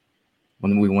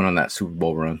we went on that Super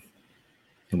Bowl run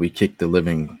and we kicked the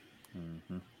living.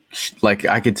 Like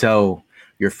I could tell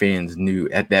your fans knew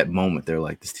at that moment they're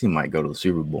like, this team might go to the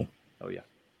Super Bowl. Oh yeah.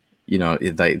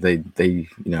 They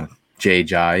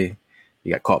J.J.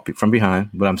 You got caught from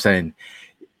behind, but I'm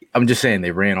just saying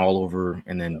they ran all over,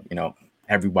 and then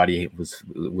everybody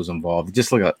was involved. It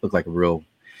just looked like a real,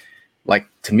 like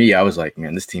to me, I was like,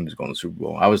 man, this team is going to the Super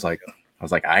Bowl. I was like,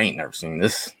 I ain't never seen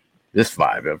this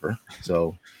vibe ever.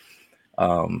 So,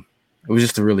 it was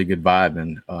just a really good vibe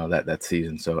and that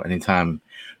season. So anytime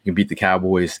you can beat the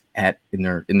Cowboys in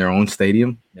their own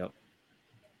stadium,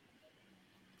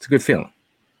 it's a good feeling.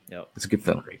 Yep, it's a good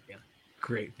feeling.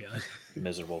 Great feeling.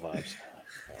 Miserable vibes.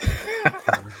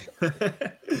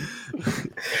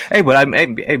 Hey, but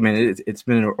hey, man, it's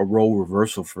been a role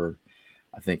reversal for,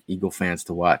 I think, Eagle fans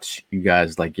to watch you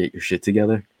guys like get your shit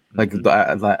together. Like,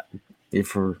 I'm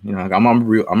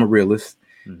a realist.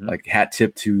 Like, hat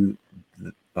tip to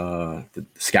the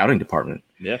scouting department.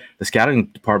 Yeah, the scouting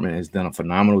department has done a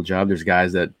phenomenal job. There's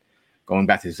guys that, going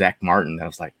back to Zach Martin, that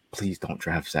was like, please don't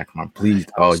draft Zach Martin. Please,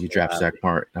 you draft Zach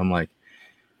Martin. I'm like,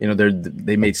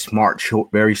 they made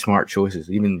very smart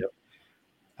choices. Even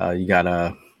You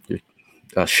got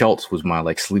Schultz was my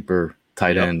like sleeper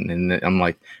tight end, and I'm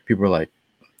like, people are like,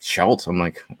 Schultz. I'm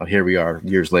like, oh, here we are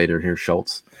years later. Here's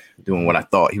Schultz doing what I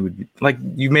thought he would be. Like,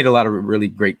 you made a lot of really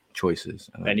great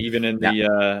choices. And even in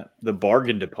the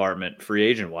bargain department, free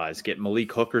agent wise, get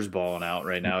Malik Hooker's balling out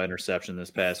right now. Interception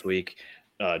this past week.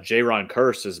 J-Ron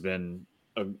Curse has been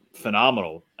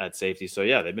phenomenal at safety. So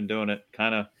yeah, they've been doing it,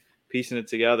 kind of piecing it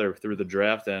together through the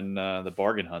draft and the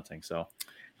bargain hunting. So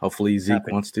hopefully Zeke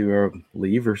wants to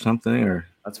leave or something, or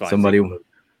that's fine. Somebody.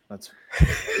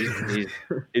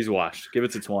 He's washed. Give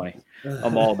it to 20.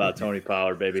 I'm all about Tony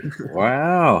Pollard, baby.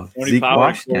 Wow. Tony Zeke Pollard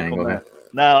washed. Go ahead.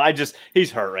 No,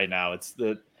 he's hurt right now. It's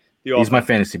the he's my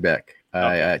fantasy back.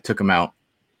 Okay. I took him out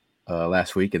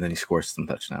last week, and then he scores some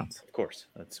touchdowns. Of course.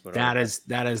 That's what that is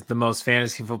the most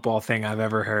fantasy football thing I've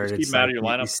ever heard. Keep him out of your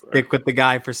lineup. You stick with the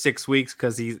guy for 6 weeks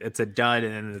because it's a dud,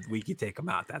 and then the week you take him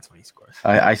out, that's when he scores.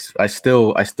 I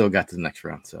still got to the next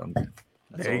round, so I'm good.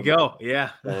 There you go.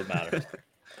 Yeah. All that matters.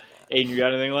 Aiden, you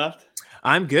got anything left?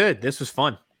 I'm good. This was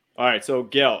fun. All right. So,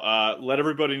 Gail, let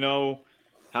everybody know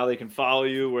how they can follow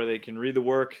you, where they can read the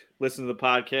work, listen to the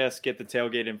podcast, get the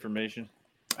tailgate information.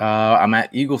 I'm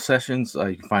at Eagle Sessions.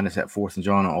 You can find us at 4th and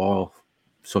John on all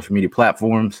social media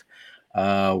platforms.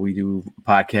 We do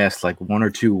podcasts like 1 or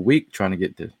 2 a week, trying to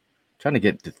get to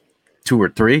 2 or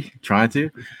 3.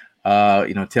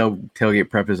 Tailgate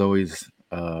prep is always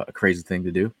a crazy thing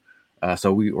to do.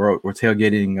 So we're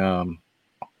tailgating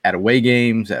at away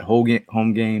games, at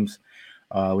home games.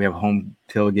 We have a home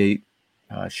tailgate.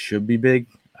 Should be big.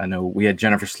 I know we had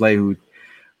Jennifer Slay who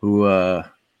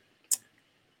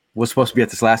was supposed to be at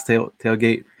this last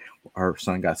tailgate. Her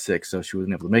son got sick, so she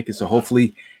wasn't able to make it. So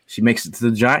hopefully she makes it to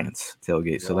the Giants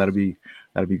tailgate. So that'll be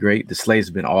great. The Slays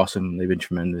have been awesome. They've been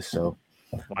tremendous. So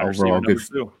overall good.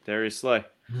 Darius Slay.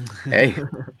 Hey,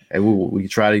 we can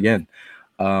try it again.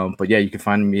 But yeah, you can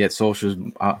find me at socials.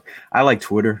 I like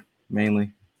Twitter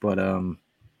mainly, but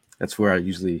that's where I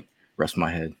usually rest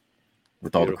my head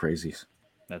with all the crazies.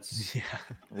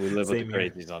 We live with the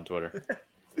crazies on Twitter.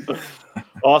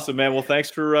 Awesome, man. Well, thanks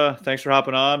for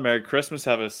hopping on. Merry Christmas.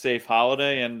 Have a safe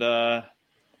holiday, and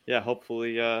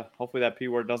hopefully that P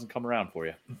word doesn't come around for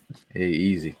you. Hey,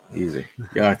 easy.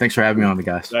 Yeah, thanks for having me on,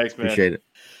 guys. Thanks, man. Appreciate it.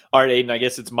 All right, Aiden. I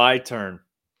guess it's my turn.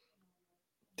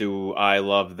 Do I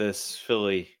love this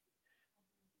Philly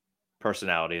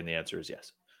personality? And the answer is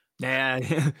yes. Yeah,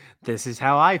 this is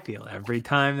how I feel every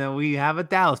time that we have a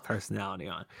Dallas personality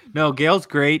on. No, Gail's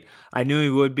great. I knew he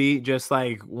would be, just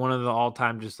like one of the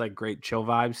all-time just like great chill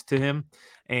vibes to him.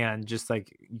 And just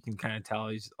like you can kind of tell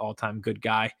he's all-time good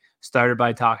guy. Started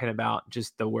by talking about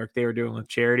just the work they were doing with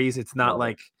charities. It's not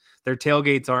like their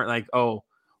tailgates aren't like, oh,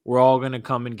 we're all going to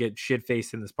come and get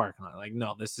shit-faced in this parking lot. Like,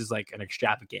 no, this is like an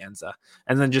extravaganza.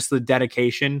 And then just the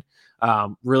dedication,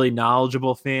 really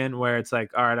knowledgeable fan where it's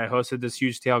like, all right, I hosted this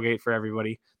huge tailgate for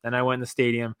everybody. Then I went in the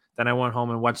stadium. Then I went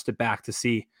home and watched it back to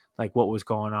see like what was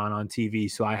going on TV.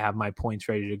 So I have my points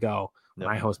ready to go when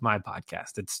I host my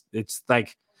podcast. It's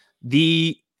like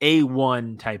the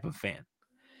A1 type of fan.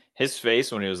 His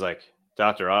face when he was like,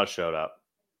 Dr. Oz showed up.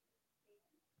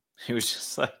 He was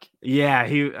just like, yeah,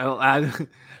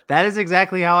 that is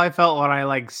exactly how I felt when I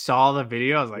like saw the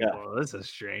video. I was like, well, this is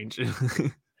strange.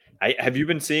 Have you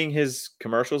been seeing his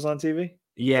commercials on TV?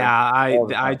 Yeah,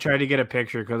 I tried to get a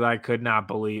picture because I could not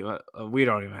believe we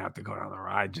don't even have to go down the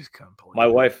road. I just couldn't believe My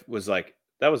wife was like,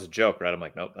 that was a joke, right? I'm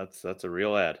like, nope, that's a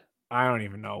real ad. I don't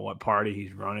even know what party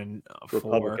he's running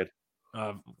Republican.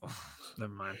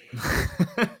 Never mind.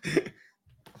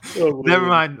 Never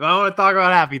mind. I don't want to talk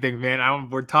about happy things, man.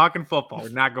 We're talking football. We're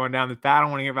not going down this path. I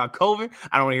don't want to hear about COVID.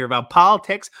 I don't want to hear about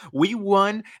politics. We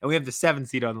won, and we have the 7th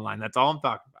seed on the line. That's all I'm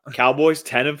talking about. Cowboys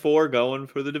 10-4 going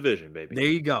for the division, baby. There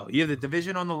you go. You have the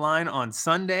division on the line on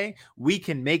Sunday. We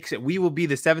can make it. We will be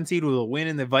the 7th seed. We will win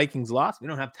in the Vikings loss. We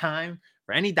don't have time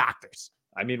for any doctors.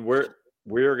 I mean, we're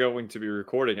going to be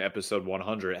recording episode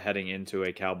 100 heading into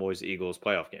a Cowboys-Eagles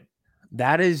playoff game.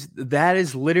 That is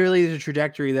literally the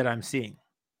trajectory that I'm seeing.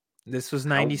 This was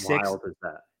 96. How wild is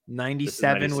that?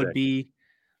 97 would be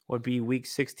week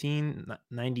 16,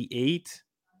 98.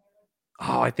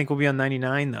 Oh, I think we'll be on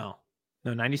 99 though.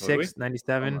 No, 96,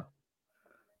 97. Might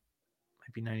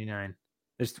be 99.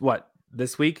 There's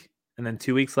this week and then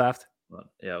 2 weeks left.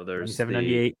 Yeah, there's 97,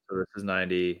 98. So this is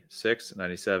 96,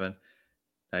 97,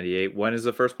 98. When is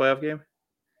the first playoff game?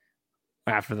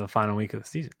 After the final week of the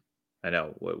season. I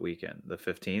know. What weekend? The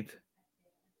 15th?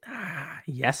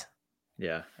 Yes.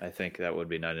 Yeah, I think that would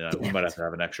be 99. We might have to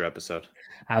have an extra episode.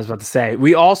 I was about to say,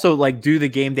 we also like do the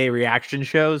game day reaction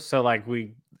shows. So like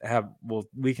we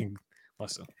can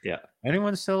listen. Yeah.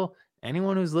 Anyone still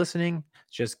anyone who's listening,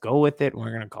 just go with it. We're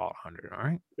going to call it 100. All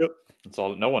right. Yep. That's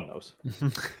all. No one knows.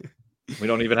 We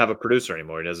don't even have a producer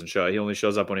anymore. He doesn't show. He only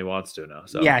shows up when he wants to now.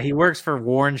 So yeah, he works for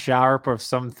Warren Sharp of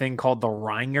something called the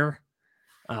Ringer,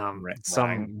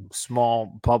 some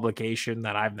small publication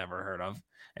that I've never heard of.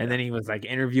 And then he was like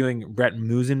interviewing Brett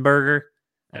Musenberger.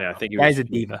 Yeah, I think guy's a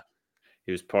diva.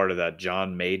 He was part of that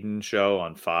John Maiden show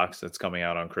on Fox that's coming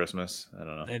out on Christmas. I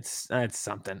don't know. It's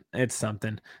something. It's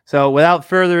something. So without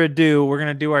further ado, we're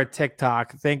gonna do our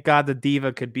TikTok. Thank God the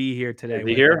diva could be here today. Is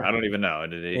he here? I don't even know.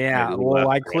 Yeah. Well,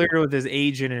 I cleared it with his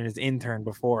agent and his intern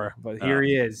before, but here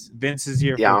he is. Vince is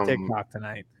here for TikTok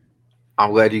tonight.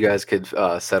 I'm glad you guys could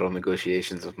settle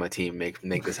negotiations with my team,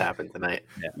 make this happen tonight.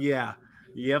 Yeah.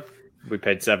 Yep. We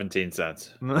paid 17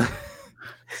 cents.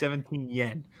 17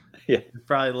 yen. Yeah.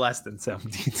 Probably less than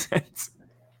 17 cents.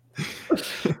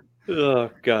 Oh,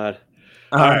 God.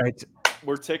 All right.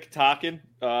 We're TikToking.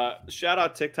 Shout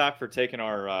out TikTok for taking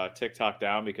our TikTok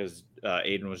down because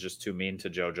Aiden was just too mean to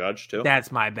Joe Judge, too.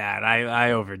 That's my bad.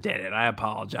 I overdid it. I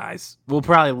apologize. We'll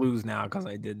probably lose now because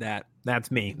I did that.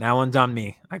 That's me. That one's on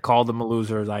me. I called him a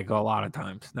loser like a lot of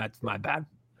times. That's my bad.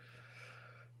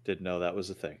 Didn't know that was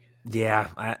a thing. Yeah,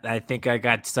 I think I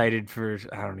got cited for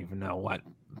I don't even know what.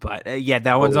 But yeah,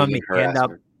 that one's on me. End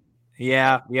up.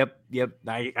 Yeah, yep.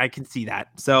 I can see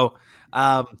that. So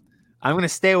I'm going to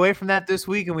stay away from that this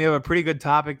week, and we have a pretty good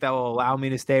topic that will allow me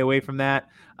to stay away from that.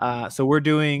 So we're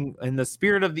doing, in the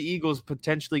spirit of the Eagles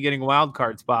potentially getting a wild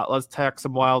card spot, let's talk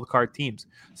some wild card teams.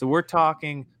 So we're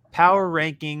talking power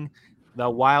ranking the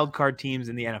wild card teams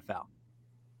in the NFL.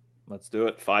 Let's do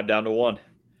it. 5 down to 1.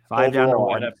 5 down to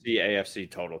 1. NFC, AFC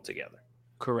total together.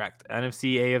 Correct.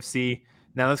 NFC, AFC.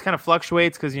 Now, this kind of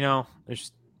fluctuates because,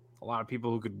 there's a lot of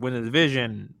people who could win the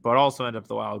division, but also end up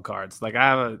the wild cards. Like, I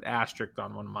have an asterisk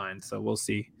on one of mine, so we'll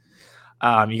see.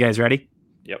 You guys ready?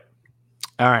 Yep.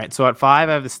 All right. So at 5,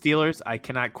 I have the Steelers. I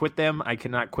cannot quit them. I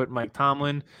cannot quit Mike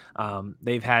Tomlin.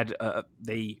 They had a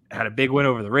big win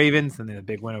over the Ravens, and then a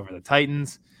big win over the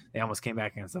Titans. They almost came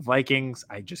back against the Vikings.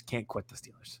 I just can't quit the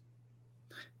Steelers.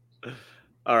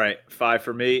 All right. 5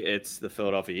 for me, it's the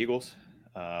Philadelphia Eagles.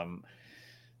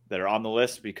 That are on the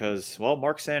list because, well,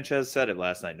 Mark Sanchez said it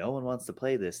last night. No one wants to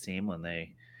play this team when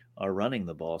they are running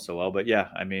the ball so well. But yeah,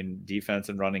 I mean, defense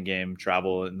and running game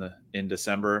travel in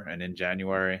December and in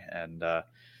January, and I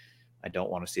don't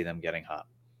want to see them getting hot.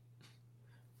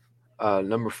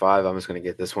 Number 5, I'm just going to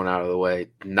get this one out of the way.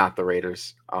 Not the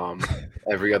Raiders.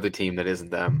 Every other team that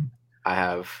isn't them, I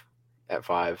have at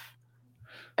 5.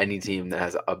 Any team that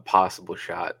has a possible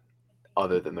shot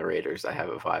other than the Raiders, I have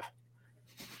at 5.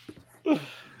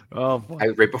 Oh,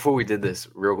 right before we did this,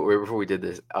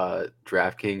 DraftKings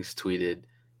tweeted,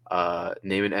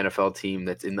 name an NFL team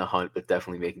that's in the hunt but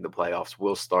definitely making the playoffs.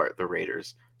 We'll start the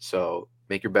Raiders. So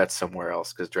make your bets somewhere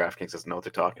else because DraftKings doesn't know what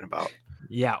they're talking about.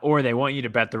 Yeah, or they want you to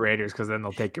bet the Raiders because then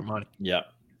they'll take your money. Yeah.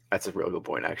 That's a real good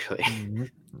point, actually.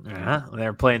 Mm-hmm. Yeah,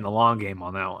 they're playing the long game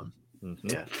on that one. Mm-hmm.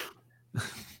 Yeah.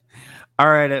 All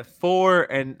right, at 4,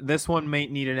 and this one may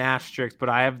need an asterisk, but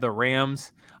I have the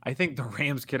Rams. I think the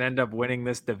Rams could end up winning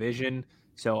this division,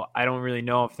 so I don't really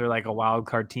know if they're like a wild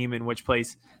card team, in which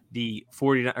place the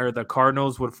the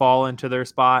Cardinals would fall into their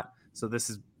spot. So this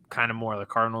is kind of more the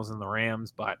Cardinals than the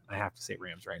Rams, but I have to say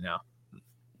Rams right now.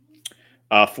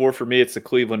 4 for me, it's the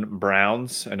Cleveland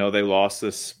Browns. I know they lost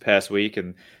this past week,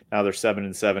 and now they're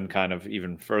 7-7, kind of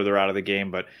even further out of the game.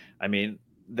 But I mean,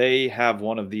 they have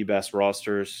one of the best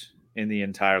rosters in the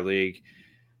entire league.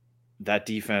 That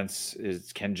defense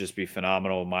can just be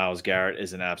phenomenal. Myles Garrett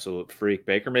is an absolute freak.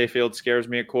 Baker Mayfield scares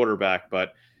me at quarterback,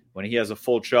 but when he has a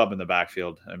full Chubb in the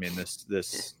backfield, I mean,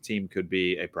 this team could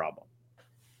be a problem.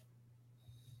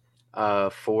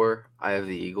 4, I have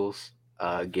the Eagles.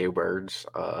 Gail Birds.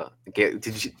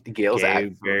 Gail's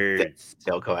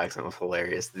Delco accent was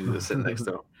hilarious. The dude was sitting next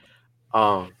to him.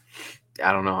 I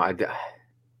don't know.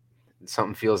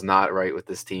 Something feels not right with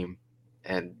this team,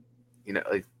 and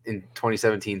like in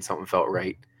 2017, something felt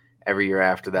right. Every year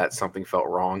after that, something felt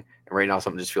wrong. And right now,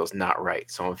 something just feels not right.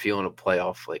 So I'm feeling a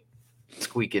playoff, like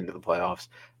squeak into the playoffs.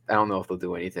 I don't know if they'll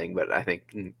do anything, but I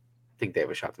think they have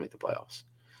a shot to make the playoffs.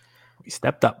 We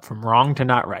stepped up from wrong to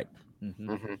not right. Mm-hmm.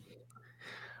 Mm-hmm.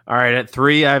 All right, at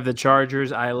 3, I have the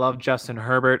Chargers. I love Justin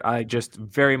Herbert. I just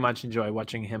very much enjoy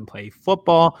watching him play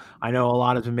football. I know a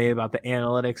lot has been made about the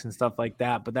analytics and stuff like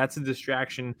that, but that's a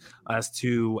distraction as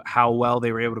to how well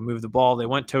they were able to move the ball. They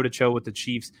went toe-to-toe with the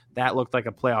Chiefs. That looked like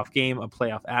a playoff game, a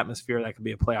playoff atmosphere. That could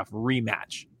be a playoff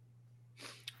rematch.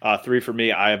 3 for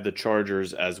me, I have the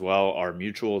Chargers as well. Our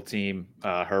mutual team,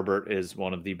 Herbert is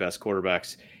one of the best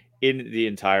quarterbacks in the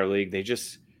entire league. They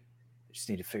just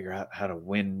need to figure out how to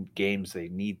win games they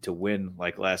need to win,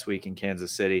 like last week in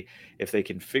Kansas City. If they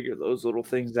can figure those little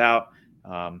things out,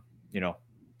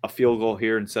 a field goal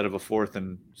here instead of a 4th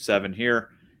and 7 here,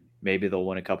 maybe they'll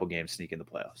win a couple games, sneak in the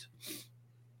playoffs.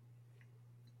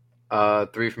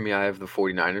 3 for me, I have the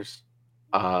 49ers.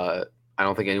 I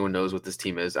don't think anyone knows what this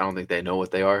team is. I don't think they know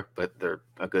what they are, but they're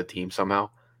a good team somehow.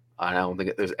 I don't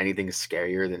think there's anything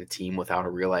scarier than a team without a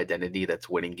real identity that's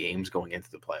winning games going into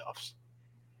the playoffs.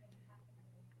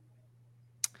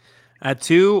 At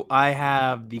 2, I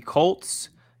have the Colts.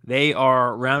 They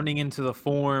are rounding into the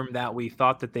form that we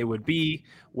thought that they would be,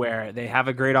 where they have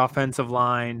a great offensive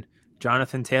line.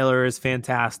 Jonathan Taylor is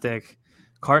fantastic.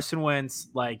 Carson Wentz,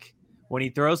 when he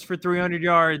throws for 300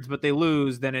 yards, but they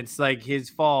lose, then it's his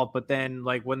fault. But then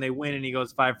when they win and he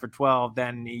goes 5 for 12,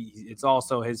 then it's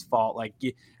also his fault.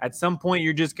 At some point,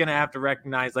 you're just going to have to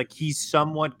recognize he's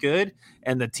somewhat good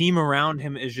and the team around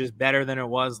him is just better than it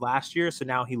was last year. So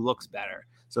now he looks better.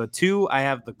 So at 2, I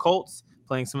have the Colts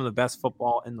playing some of the best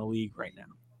football in the league right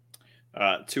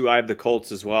now. 2, I have the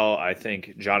Colts as well. I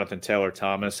think Jonathan Taylor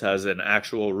Thomas has an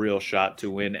actual real shot to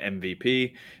win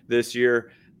MVP this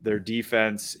year. Their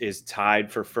defense is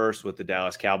tied for first with the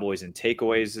Dallas Cowboys in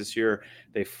takeaways this year.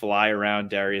 They fly around.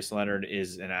 Darius Leonard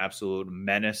is an absolute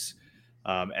menace.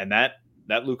 And that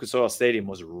Lucas Oil Stadium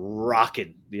was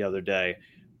rocking the other day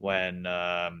when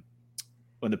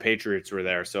the Patriots were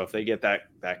there. So if they get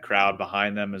that crowd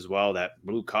behind them as well, that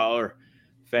blue-collar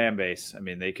fan base,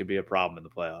 they could be a problem in the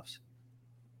playoffs.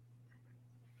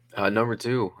 Number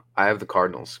 2, I have the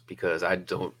Cardinals because I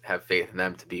don't have faith in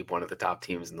them to be one of the top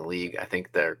teams in the league. I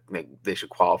think they should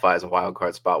qualify as a wild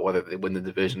card spot, whether they win the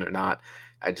division or not.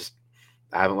 I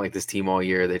haven't liked this team all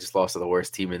year. They just lost to the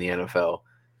worst team in the NFL.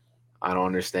 I don't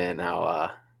understand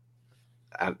how.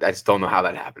 I just don't know how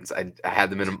that happens. I had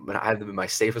them in my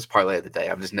safest parlay of the day.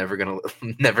 I'm just never gonna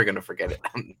forget it.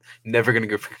 I'm never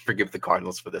gonna forgive the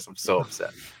Cardinals for this. I'm so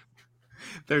upset.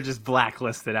 They're just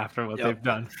blacklisted after what they've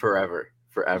done forever.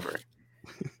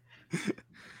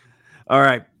 All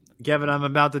right, Kevin, I'm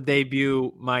about to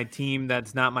debut my team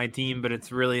that's not my team, but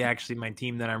it's really actually my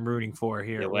team that I'm rooting for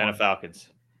here. The Atlanta Falcons.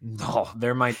 No,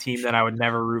 they're my team that I would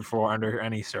never root for under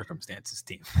any circumstances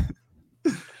team.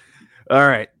 All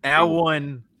right, at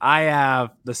 1, I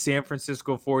have the San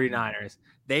Francisco 49ers.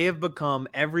 They have become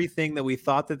everything that we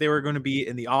thought that they were going to be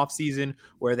in the offseason,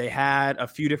 where they had a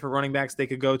few different running backs they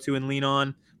could go to and lean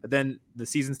on. But then the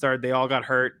season started, they all got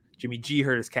hurt. Jimmy G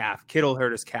hurt his calf. Kittle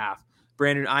hurt his calf.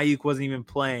 Brandon Ayuk wasn't even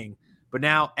playing. But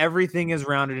now everything is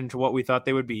rounded into what we thought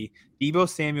they would be. Deebo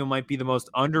Samuel might be the most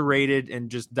underrated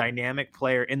and just dynamic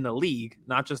player in the league,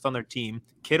 not just on their team.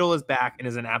 Kittle is back and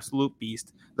is an absolute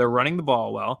beast. They're running the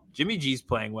ball well. Jimmy G's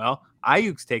playing well.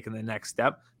 Ayuk's taking the next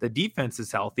step. The defense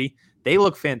is healthy. They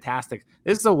look fantastic.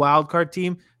 This is a wild card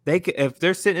team. If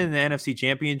they're sitting in the NFC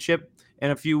Championship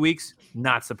in a few weeks,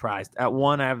 not surprised. At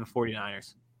 1, I have the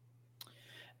 49ers.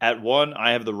 At 1,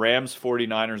 I have the Rams,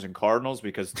 49ers, and Cardinals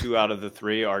because 2 out of the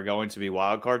 3 are going to be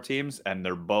wildcard teams, and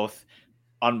they're both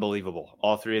unbelievable.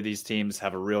 All 3 of these teams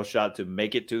have a real shot to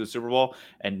make it to the Super Bowl,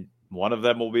 and one of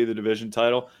them will be the division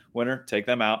title winner. Take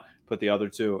them out, put the other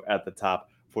 2 at the top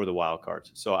for the wild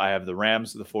cards. So I have the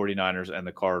Rams, the 49ers, and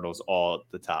the Cardinals all at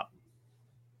the top.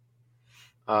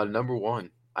 Number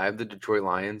 1, I have the Detroit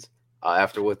Lions.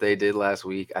 After what they did last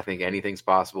week, I think anything's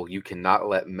possible. You cannot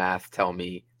let math tell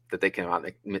me that they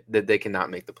cannot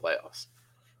make the playoffs.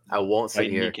 I won't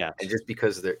sit here and just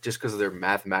because they're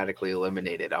mathematically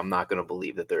eliminated, I'm not going to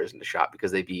believe that there isn't a shot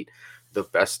because they beat the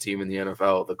best team in the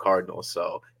NFL, the Cardinals.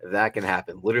 So if that can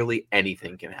happen, literally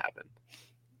anything can happen.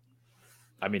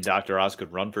 Dr. Oz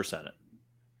could run for Senate.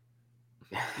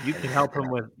 You could help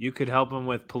him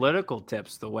with political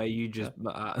tips. The way you just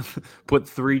put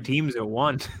 3 teams at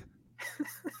 1.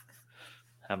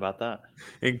 How about that?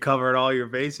 And covered all your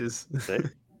bases.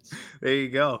 There you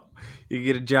go. You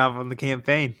get a job on the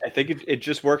campaign. I think it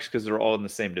just works because they're all in the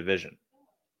same division.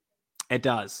 It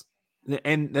does.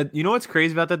 And you know what's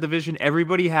crazy about that division?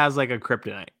 Everybody has a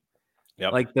kryptonite.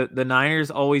 Yep. The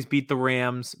Niners always beat the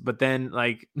Rams, but then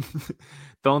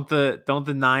don't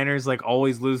the Niners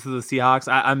always lose to the Seahawks?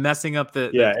 I'm messing up the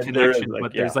connection,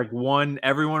 but there's one.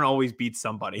 Everyone always beats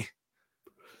somebody.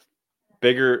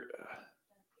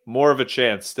 More of a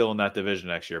chance still in that division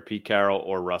next year. Pete Carroll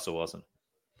or Russell Wilson.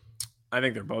 I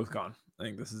think they're both gone. I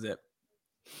think this is it.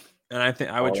 And I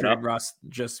think I would trade Russ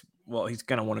he's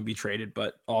going to want to be traded,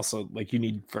 but also you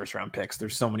need first round picks.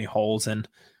 There's so many holes, and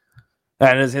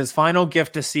that is his final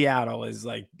gift to Seattle is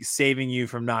saving you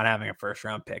from not having a first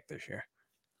round pick this year.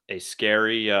 A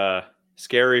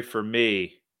scary for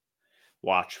me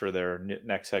watch for their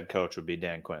next head coach would be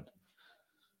Dan Quinn.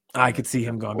 I could see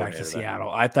him going back to Coordinator there.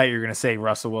 Seattle. I thought you were going to say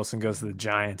Russell Wilson goes to the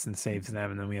Giants and saves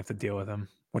them, and then we have to deal with him,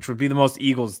 which would be the most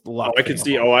Eagles luck. I could thing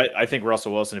see. of all. I think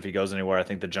Russell Wilson, if he goes anywhere, I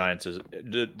think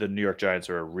the New York Giants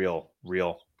are a real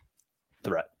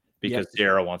threat because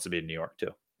Sierra wants to be in New York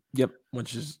too. Yep,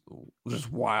 which is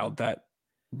just wild that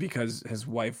because his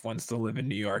wife wants to live in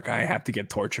New York, I have to get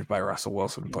tortured by Russell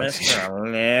Wilson. But If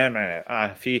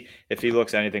he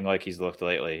looks anything like he's looked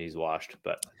lately, he's washed.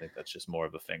 But I think that's just more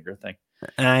of a finger thing.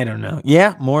 I don't know.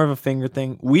 Yeah, more of a finger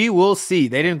thing. We will see.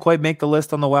 They didn't quite make the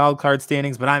list on the wild card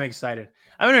standings, but I'm excited.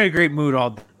 I'm in a great mood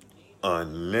all day.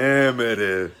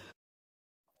 Unlimited.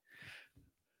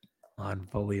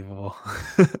 Unbelievable.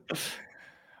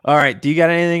 All right. Do you got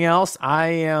anything else?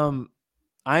 I'm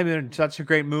in such a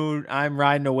great mood. I'm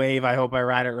riding a wave. I hope I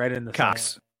ride it right in the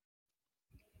Cox.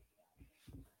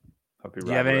 Hope Do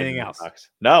you have anything else?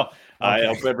 No. I Okay.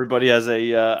 hope everybody has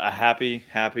a happy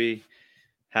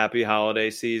holiday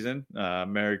season.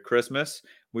 Merry Christmas.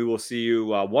 We will see you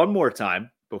one more time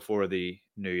before the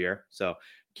new year. So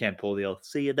can't pull the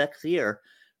see you next year.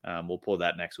 We'll pull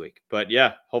that next week. But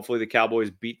yeah, hopefully the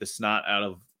Cowboys beat the snot out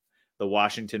of the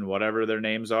Washington, whatever their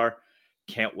names are.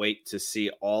 Can't wait to see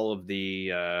all of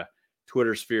the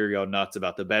Twitter sphere go nuts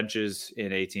about the benches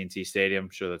in AT&T Stadium. I'm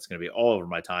sure that's going to be all over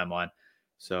my timeline.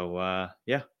 So,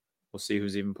 yeah, we'll see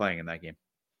who's even playing in that game.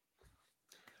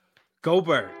 Go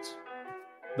Birds.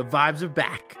 The vibes are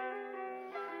back.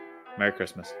 Merry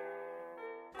Christmas.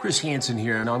 Chris Hansen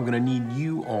here, and I'm going to need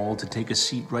you all to take a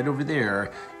seat right over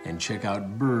there and check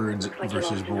out Birds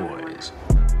versus Boys.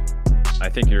 I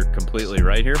think you're completely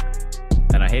right here,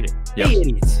 and I hate it. Yep. Hey,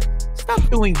 idiots. Stop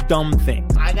doing dumb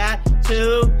things. I got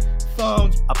 2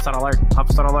 phones. Upside alert.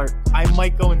 Upside alert. I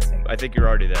might go insane. I think you're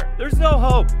already there. There's no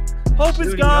hope. Hope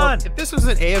is gone. If this was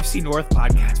an AFC North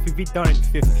podcast, we'd be done in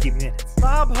 15 minutes.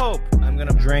 Bob Hope. I'm going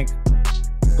to drink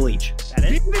bleach. That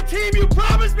Be it? the team you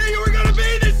promised me you were going to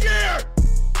be this year!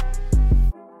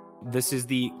 This is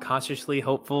the Consciously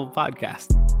Hopeful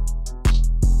podcast.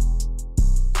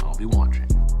 I'll be watching.